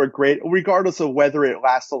people who are great, regardless of whether it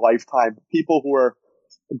lasts a lifetime, people who are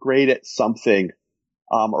great at something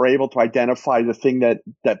are able to identify the thing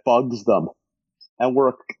that bugs them and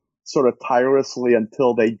work sort of tirelessly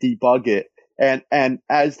until they debug it. And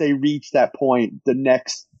as they reach that point, the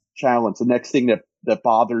next challenge, the next thing that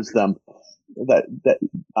bothers them, that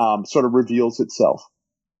sort of reveals itself.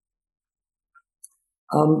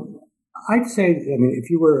 I'd say, if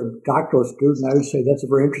you were a doctoral student, I would say that's a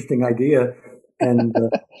very interesting idea, and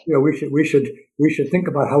we should think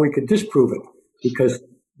about how we could disprove it, because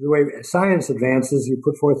the way science advances, you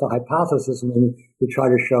put forth a hypothesis and then you try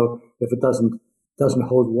to show if it doesn't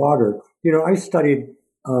hold water. I studied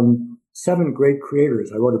 7 great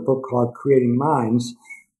creators. I wrote a book called Creating Minds,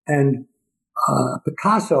 and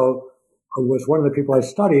Picasso was one of the people I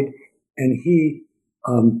studied, and he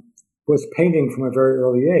was painting from a very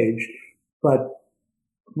early age. But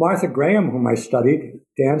Martha Graham, whom I studied,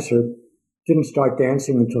 dancer, didn't start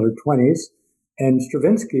dancing until her 20s. And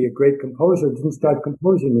Stravinsky, a great composer, didn't start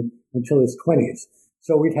composing until his 20s.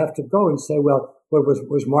 So we'd have to go and say, well,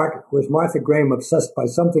 was Martha Graham obsessed by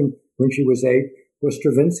something when she was 8? Was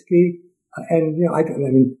Stravinsky? I'm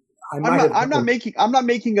not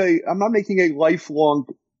making a lifelong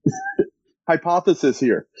hypothesis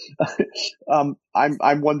here. I'm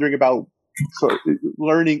wondering about sort of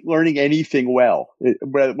learning anything well,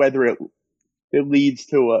 whether it leads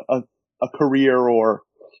to a career or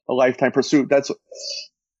a lifetime pursuit. That's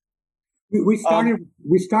we started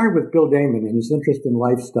with Bill Damon and his interest in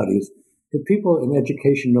life studies. If people in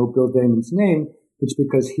education know Bill Damon's name, it's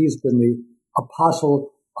because he's been the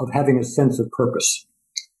apostle of having a sense of purpose.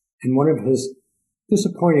 And one of his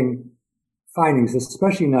disappointing findings,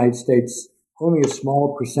 especially in the United States, only a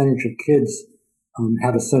small percentage of kids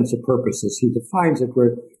have a sense of purpose, as he defines it,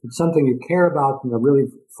 where it's something you care about and are really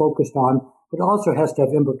focused on, but also has to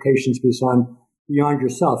have implications beyond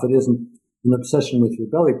yourself. It isn't an obsession with your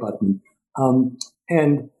belly button.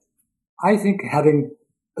 And I think having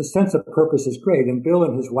a sense of purpose is great. And Bill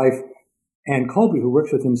and his wife, Ann Colby, who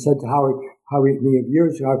works with him, said to Howard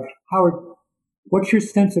years ago, Howard, what's your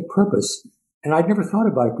sense of purpose? And I'd never thought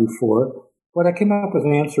about it before, but I came up with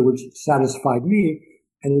an answer which satisfied me,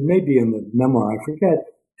 and it may be in the memoir, I forget.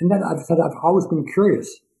 And then I've said I've always been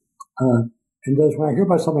curious. And when I hear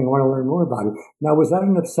about something, I want to learn more about it. Now, was that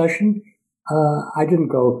an obsession? I didn't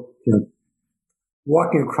go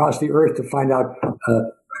walking across the earth to find out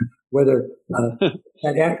whether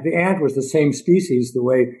the ant was the same species the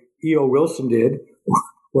way E.O. Wilson did,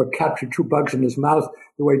 or captured 2 bugs in his mouth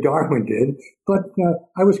the way Darwin did. But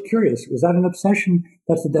I was curious. Was that an obsession?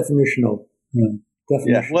 That's the definitional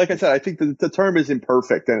definition. Yeah, like I said, I think the term is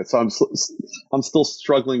imperfect, and so I'm still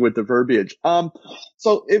struggling with the verbiage.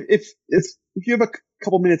 So if you have a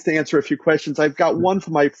couple minutes to answer a few questions, I've got one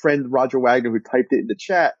from my friend Roger Wagner who typed it in the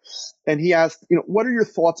chat, and he asked, what are your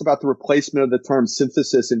thoughts about the replacement of the term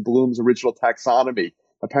synthesis in Bloom's original taxonomy?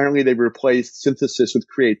 Apparently, they replaced synthesis with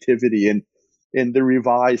creativity in the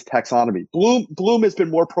revised taxonomy. Bloom has been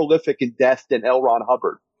more prolific in death than L. Ron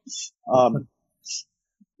Hubbard.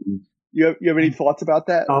 You have any thoughts about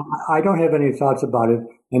that? I don't have any thoughts about it,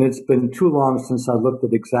 and it's been too long since I looked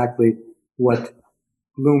at exactly what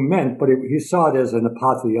Bloom meant, but he saw it as an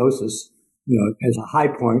apotheosis, as a high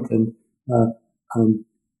point, and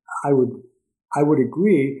I would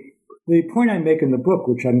agree. The point I make in the book,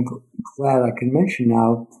 which I'm glad I can mention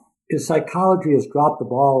now, is psychology has dropped the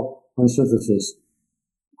ball on synthesis.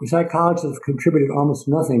 Psychologists have contributed almost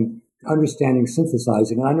nothing to understanding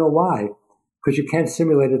synthesizing, and I know why. Because you can't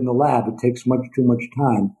simulate it in the lab. It takes too much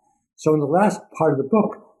time. So in the last part of the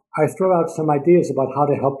book, I throw out some ideas about how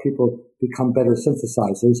to help people become better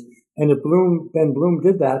synthesizers. And if Ben Bloom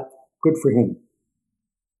did that, good for him.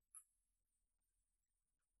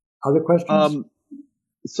 Other questions?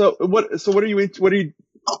 So what are you,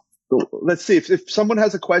 let's see, if someone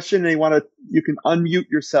has a question and you can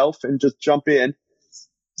unmute yourself and just jump in.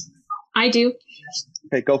 I do.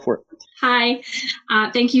 Okay, go for it. Hi.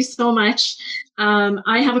 Thank you so much.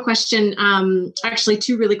 I have a question, actually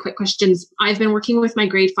two really quick questions. I've been working with my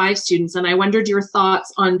grade 5 students, and I wondered your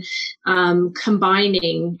thoughts on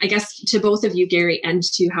combining, I guess to both of you, Gary, and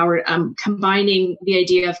to Howard, combining the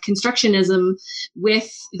idea of constructionism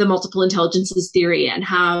with the multiple intelligences theory, and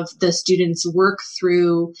have the students work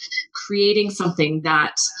through creating something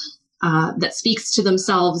that speaks to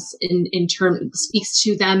themselves speaks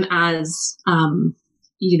to them as,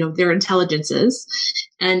 their intelligences.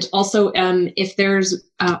 And also, if there's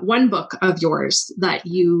one book of yours that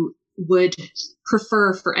you would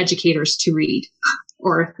prefer for educators to read,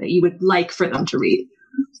 or that you would like for them to read.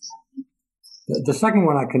 The second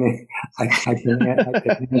one I can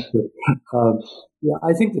answer.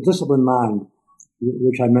 I think the Disciplined Mind,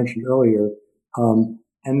 which I mentioned earlier,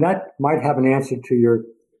 and that might have an answer to your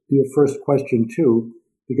first question too,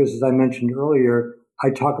 because as I mentioned earlier,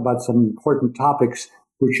 I talk about some important topics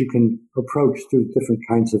which you can approach through different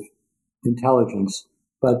kinds of intelligence.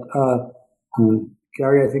 But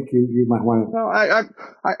Gary, I think you might want to. No,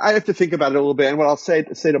 I have to think about it a little bit. And what I'll say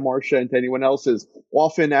to Marcia and to anyone else is,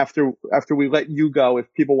 often after we let you go, if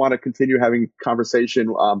people want to continue having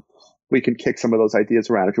conversation, we can kick some of those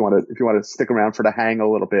ideas around. If you want to stick around for the hang a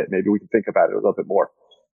little bit, maybe we can think about it a little bit more.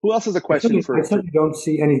 Who else has a question? I certainly don't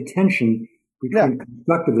see any tension between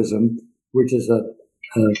constructivism, which is a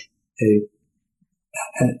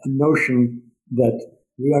notion that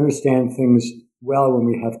we understand things well when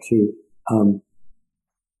we have to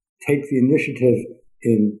take the initiative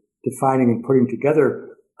in defining and putting together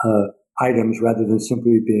items rather than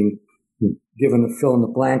simply being given a fill in the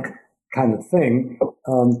blank kind of thing.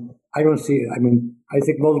 I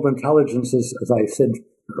think multiple intelligences, as I said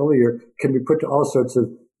earlier, can be put to all sorts of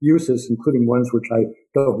uses, including ones which I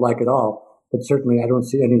don't like at all. But certainly I don't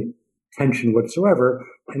see any tension whatsoever.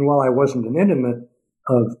 And while I wasn't an intimate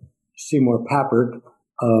of Seymour Papert,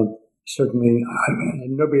 certainly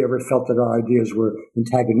nobody ever felt that our ideas were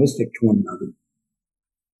antagonistic to one another.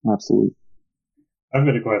 Absolutely. I've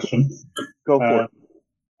got a question. Go for it.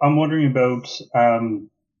 I'm wondering about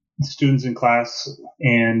students in class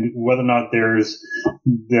and whether or not there's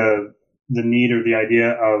the need or the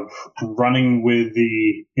idea of running with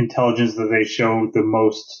the intelligence that they show the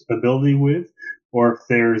most ability with, or if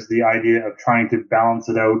there's the idea of trying to balance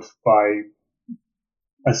it out by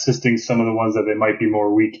assisting some of the ones that they might be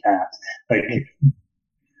more weak at. Like,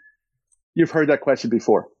 you've heard that question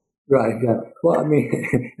before. Right, yeah. Well,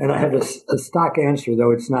 and I have a stock answer,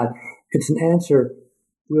 though it's not. It's an answer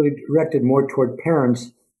really directed more toward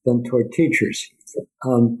parents than toward teachers.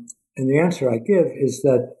 And the answer I give is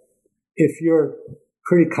that if you're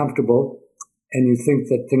pretty comfortable and you think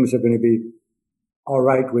that things are going to be all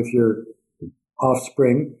right with your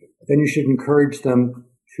offspring, then you should encourage them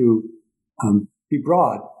to be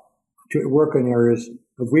broad, to work in areas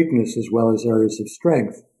of weakness as well as areas of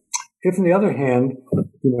strength. If, on the other hand,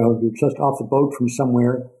 you're just off the boat from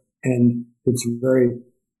somewhere and it's very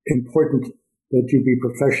important that you be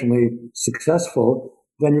professionally successful,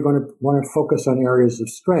 then you're going to want to focus on areas of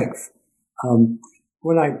strength.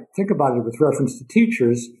 When I think about it with reference to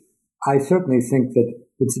teachers, I certainly think that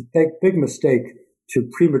it's a big mistake to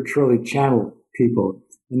prematurely channel people.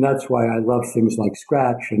 And that's why I love things like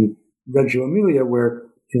Scratch and Reggio Emilia, where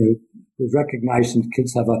they've recognized that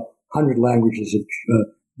kids have 100 languages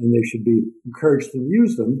and they should be encouraged to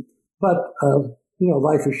use them. But,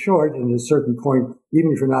 life is short, and at a certain point,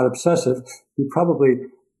 even if you're not obsessive, you probably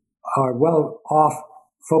are well off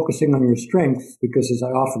focusing on your strengths, because as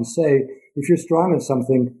I often say, if you're strong in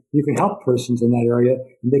something, you can help persons in that area,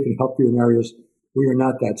 and they can help you in areas where you're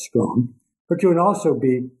not that strong. But you can also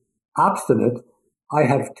be obstinate. I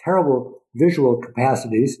have terrible visual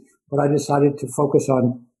capacities, but I decided to focus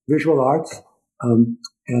on visual arts,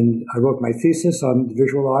 and I wrote my thesis on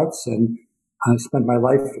visual arts, and I spent my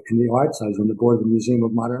life in the arts. I was on the board of the Museum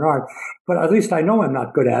of Modern Art, but at least I know I'm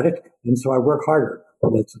not good at it, and so I work harder.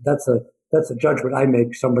 That's a judgment I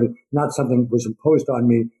make. Not something was imposed on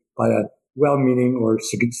me by a well-meaning or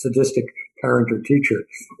sadistic parent or teacher.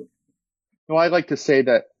 No, I like to say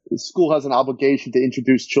that the school has an obligation to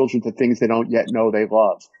introduce children to things they don't yet know they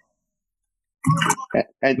love.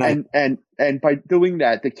 And by doing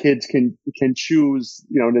that, the kids can choose,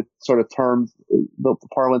 the sort of term, the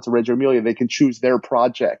parlance of Reggio Emilia, they can choose their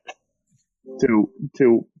project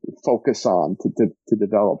to focus on, to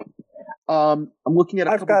develop. I'm looking at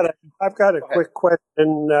I've got a quick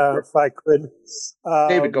question, if I could.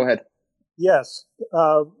 David, go ahead. Yes.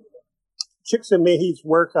 Csikszentmihalyi's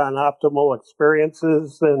work on optimal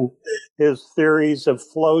experiences and his theories of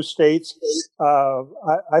flow states,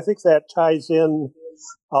 I think that ties in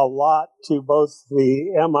a lot to both the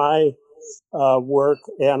MI work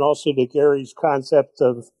and also to Gary's concept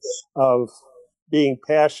of being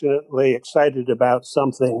passionately excited about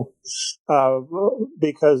something,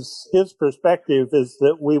 because his perspective is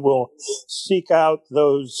that we will seek out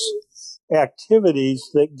those activities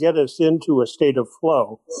that get us into a state of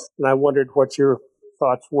flow. And I wondered what your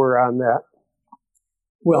thoughts were on that.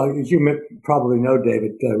 Well, as you probably know,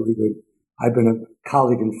 David, I've been a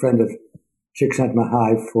colleague and friend of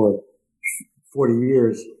Csikszentmihalyi for 40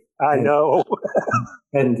 years. I know.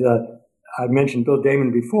 And I mentioned Bill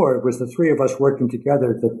Damon before. It was the three of us working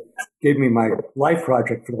together that gave me my life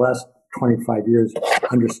project for the last 25 years,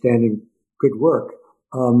 understanding good work.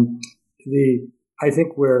 I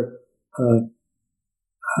think where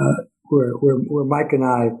Mike and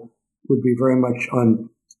I would be very much on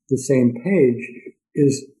the same page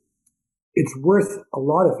is it's worth a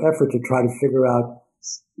lot of effort to try to figure out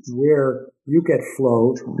where you get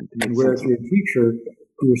flow and where, if you're a teacher,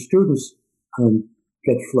 your students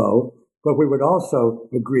get flow. But we would also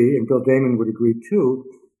agree, and Bill Damon would agree too,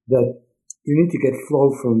 that you need to get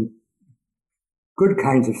flow from good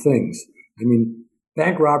kinds of things. I mean,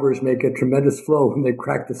 bank robbers may get tremendous flow when they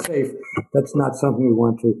crack the safe. That's not something we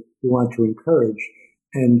want to encourage.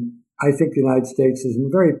 And I think the United States is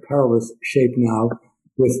in very perilous shape now,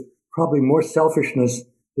 with probably more selfishness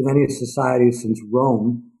than any society since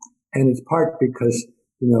Rome. And it's part because,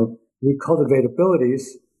 we cultivate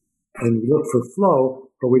abilities and we look for flow,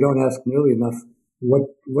 but we don't ask nearly enough,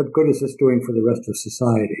 what good is this doing for the rest of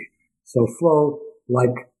society? So flow,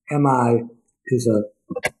 like MI, it's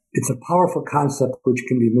a powerful concept which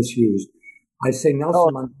can be misused. I say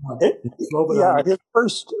Nelson Mandela. His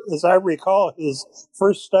first, as I recall, his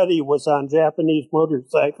first study was on Japanese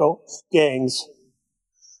motorcycle gangs.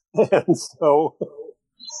 And so,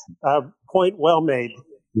 point well made.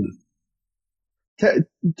 Yeah.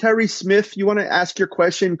 Terry Smith, you want to ask your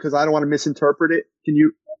question? Because I don't want to misinterpret it. Can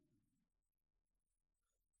you?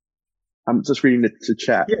 I'm just reading the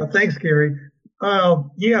chat. Yeah, thanks, Gary. I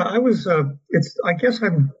was, I guess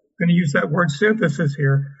I'm going to use that word synthesis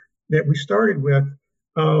here that we started with.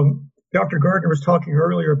 Dr. Gardner was talking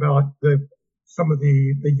earlier about some of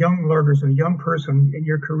the young learners and a young person in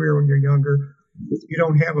your career when you're younger. You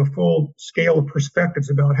don't have a full scale of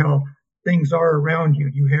perspectives about how things are around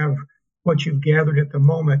you. You have what you've gathered at the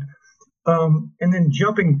moment. And then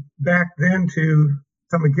jumping back then to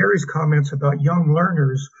some of Gary's comments about young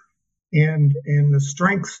learners and the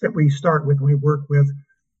strengths that we start with when we work with,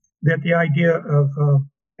 that the idea of,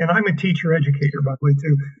 and I'm a teacher educator, by the way,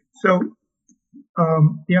 too. So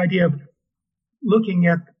the idea of looking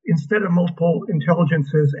at, instead of multiple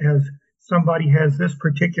intelligences as somebody has this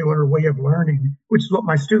particular way of learning, which is what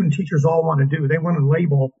my student teachers all want to do. They want to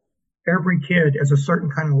label every kid as a certain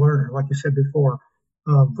kind of learner, like you said before,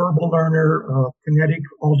 verbal learner, kinetic,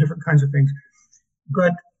 all different kinds of things.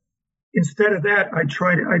 But instead of that, I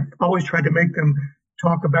always try to make them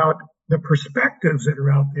talk about the perspectives that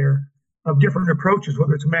are out there of different approaches,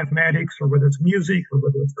 whether it's mathematics or whether it's music or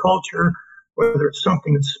whether it's culture, whether it's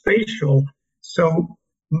something that's spatial. So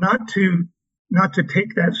not to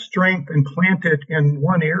take that strength and plant it in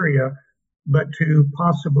one area, but to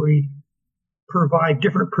possibly provide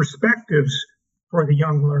different perspectives for the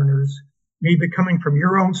young learners, maybe coming from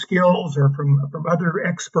your own skills or from other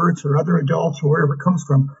experts or other adults or wherever it comes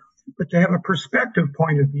from. but to have a perspective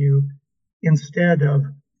point of view instead of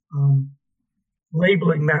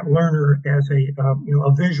labeling that learner as a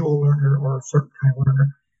visual learner or a certain kind of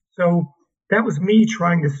learner. So that was me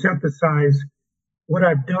trying to synthesize what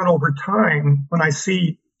I've done over time when I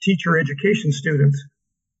see teacher education students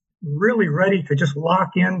really ready to just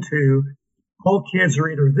lock into all kids are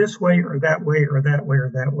either this way or that way or that way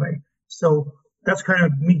or that way. So that's kind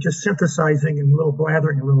of me just synthesizing and a little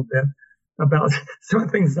blathering a little bit about some of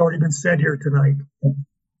the things that's already been said here tonight.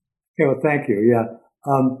 Okay, well, thank you. Yeah.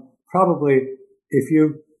 Probably I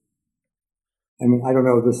don't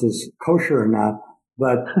know if this is kosher or not,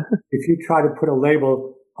 but if you try to put a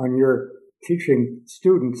label on your teaching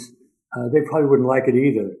students, they probably wouldn't like it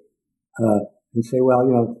either. And say,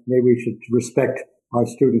 well, maybe we should respect our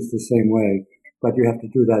students the same way, but you have to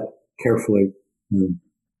do that carefully.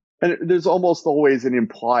 And there's almost always an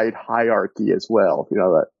implied hierarchy as well,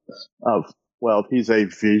 if he's a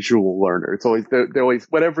visual learner. It's always they're always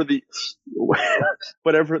whatever the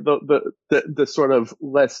sort of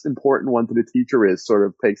less important one to the teacher is, sort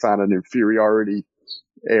of takes on an inferiority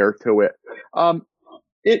air to it.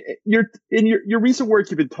 In your recent work,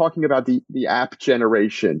 you've been talking about the app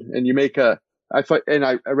generation, and you make I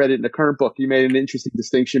read it in the current book. You made an interesting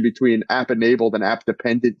distinction between app-enabled and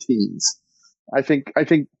app-dependent teens. I think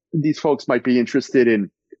these folks might be interested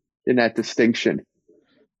in that distinction.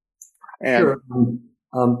 And sure.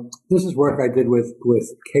 This is work I did with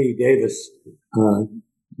Katie Davis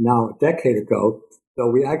now a decade ago. So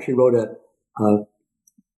we actually wrote a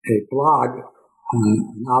blog,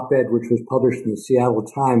 an op-ed which was published in the Seattle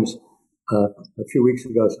Times a few weeks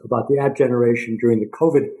ago about the app generation during the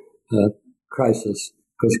COVID crisis,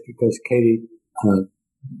 because Katie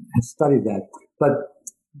has studied that. But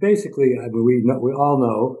basically, we all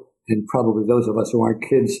know, and probably those of us who aren't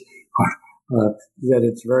kids, that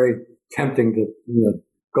it's very tempting to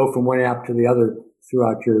go from one app to the other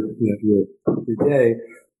throughout your day.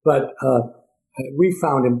 But we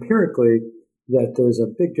found empirically that there's a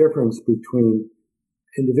big difference between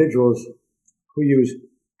individuals who use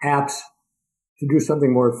apps to do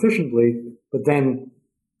something more efficiently, but then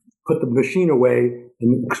put the machine away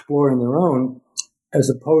and explore on their own, as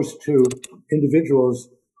opposed to individuals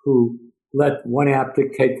who let one app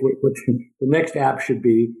dictate what the next app should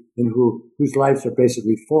be, and whose lives are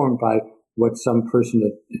basically formed by what some person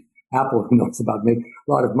at Apple who knows about make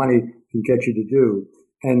a lot of money can get you to do.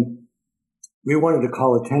 And we wanted to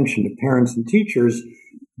call attention to parents and teachers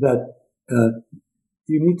that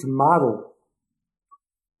you need to model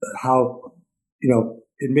how,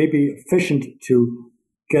 it may be efficient to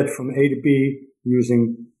get from A to B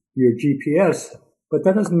using your GPS, but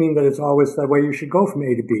that doesn't mean that it's always that way you should go from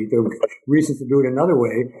A to B. There are reasons to do it another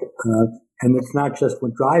way, and it's not just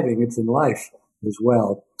when driving, it's in life as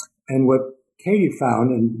well. And what Katie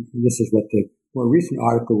found, and this is what the more recent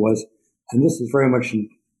article was, and this is very much in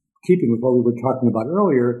keeping with what we were talking about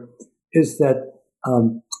earlier, is that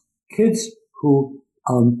kids who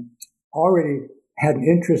already had an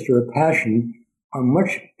interest or a passion are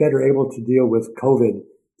much better able to deal with COVID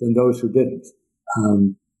than those who didn't.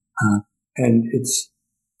 And it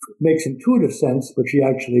makes intuitive sense, but she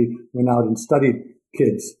actually went out and studied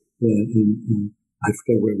kids. I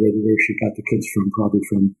forget where she got the kids from, probably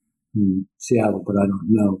from Seattle, but I don't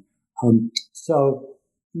know.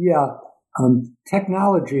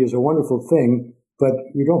 Technology is a wonderful thing, but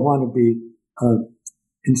you don't want to be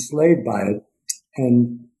enslaved by it.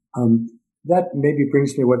 And that maybe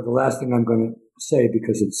brings me the last thing I'm going to say,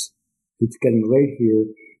 because it's getting late here,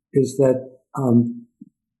 is that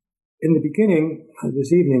in the beginning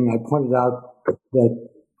this evening, I pointed out that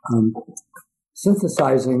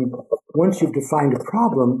synthesizing, once you've defined a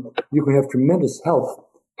problem, you can have tremendous help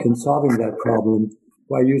in solving that problem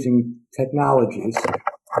by using technologies.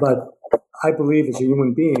 But I believe as a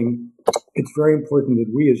human being, it's very important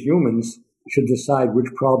that we as humans should decide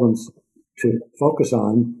which problems to focus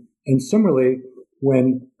on. And similarly,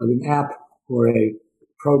 when an app or a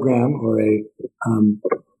program or a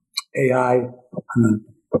AI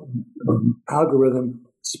algorithm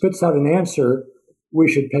spits out an answer, we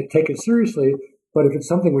should take it seriously. But if it's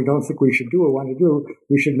something we don't think we should do or want to do,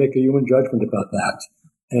 we should make a human judgment about that.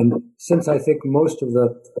 And since I think most of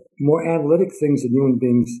the more analytic things that human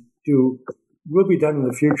beings do will be done in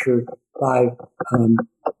the future by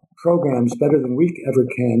programs better than we ever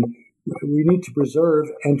can, we need to preserve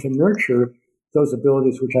and to nurture those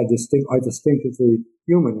abilities which are distinctively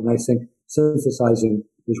human. And I think synthesizing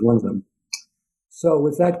is one of them. So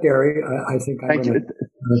with that, Gary, I think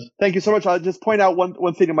Thank you so much. I'll just point out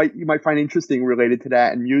one thing you might find interesting related to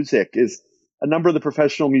that and music is a number of the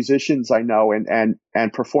professional musicians I know and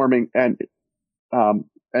performing and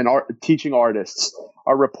and teaching artists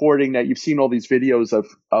are reporting that you've seen all these videos of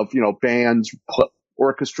bands,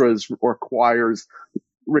 orchestras, or choirs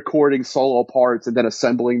recording solo parts and then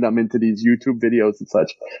assembling them into these YouTube videos and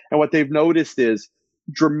such. And what they've noticed is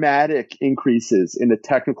dramatic increases in the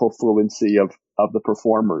technical fluency of the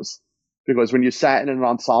performers. Because when you sat in an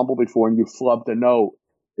ensemble before and you flubbed a note,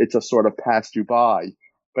 it just sort of passed you by.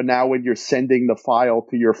 But now when you're sending the file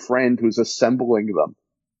to your friend who's assembling them,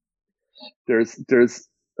 there's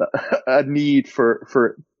a need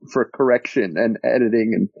for correction and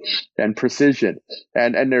editing and precision.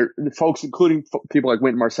 And there, folks, including people like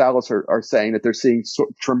Wynton Marsalis, are saying that they're seeing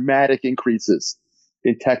dramatic increases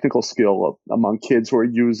in technical skill among kids who are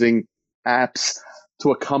using apps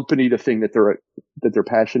to accompany the thing that they're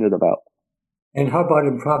passionate about. And how about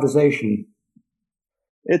improvisation?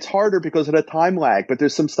 It's harder because of the time lag, but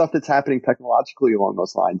there's some stuff that's happening technologically along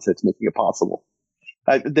those lines that's making it possible.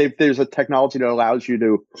 There's a technology that allows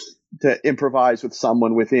you to improvise with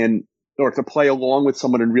someone or to play along with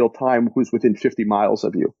someone in real time who's within 50 miles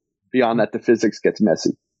of you. Beyond that, the physics gets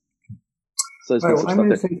messy. So I'm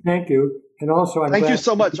going to say thank you. And also, thank you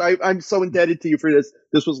so much. I'm so indebted to you for this.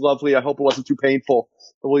 This was lovely. I hope it wasn't too painful.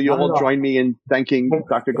 But will you all join me in thanking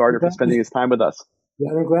Dr. Gardner for spending his time with us?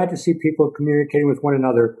 Yeah, and I'm glad to see people communicating with one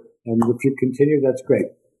another. And if you continue, that's great.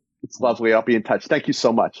 It's lovely. I'll be in touch. Thank you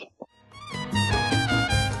so much.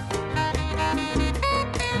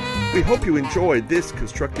 We hope you enjoyed this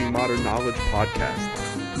Constructing Modern Knowledge podcast.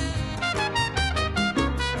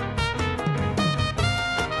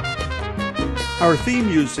 Our theme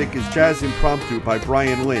music is Jazz Impromptu by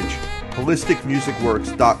Brian Lynch,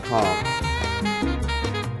 holisticmusicworks.com.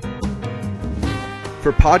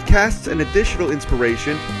 For podcasts and additional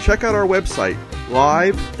inspiration, check out our website,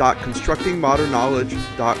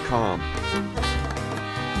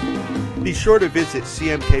 live.constructingmodernknowledge.com. Be sure to visit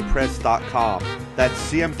cmkpress.com.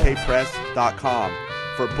 That's cmkpress.com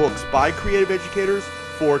for books by creative educators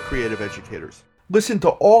for creative educators. Listen to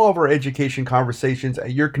all of our education conversations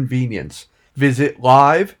at your convenience. Visit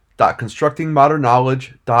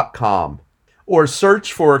live.constructingmodernknowledge.com or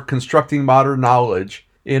search for Constructing Modern Knowledge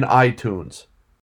in iTunes.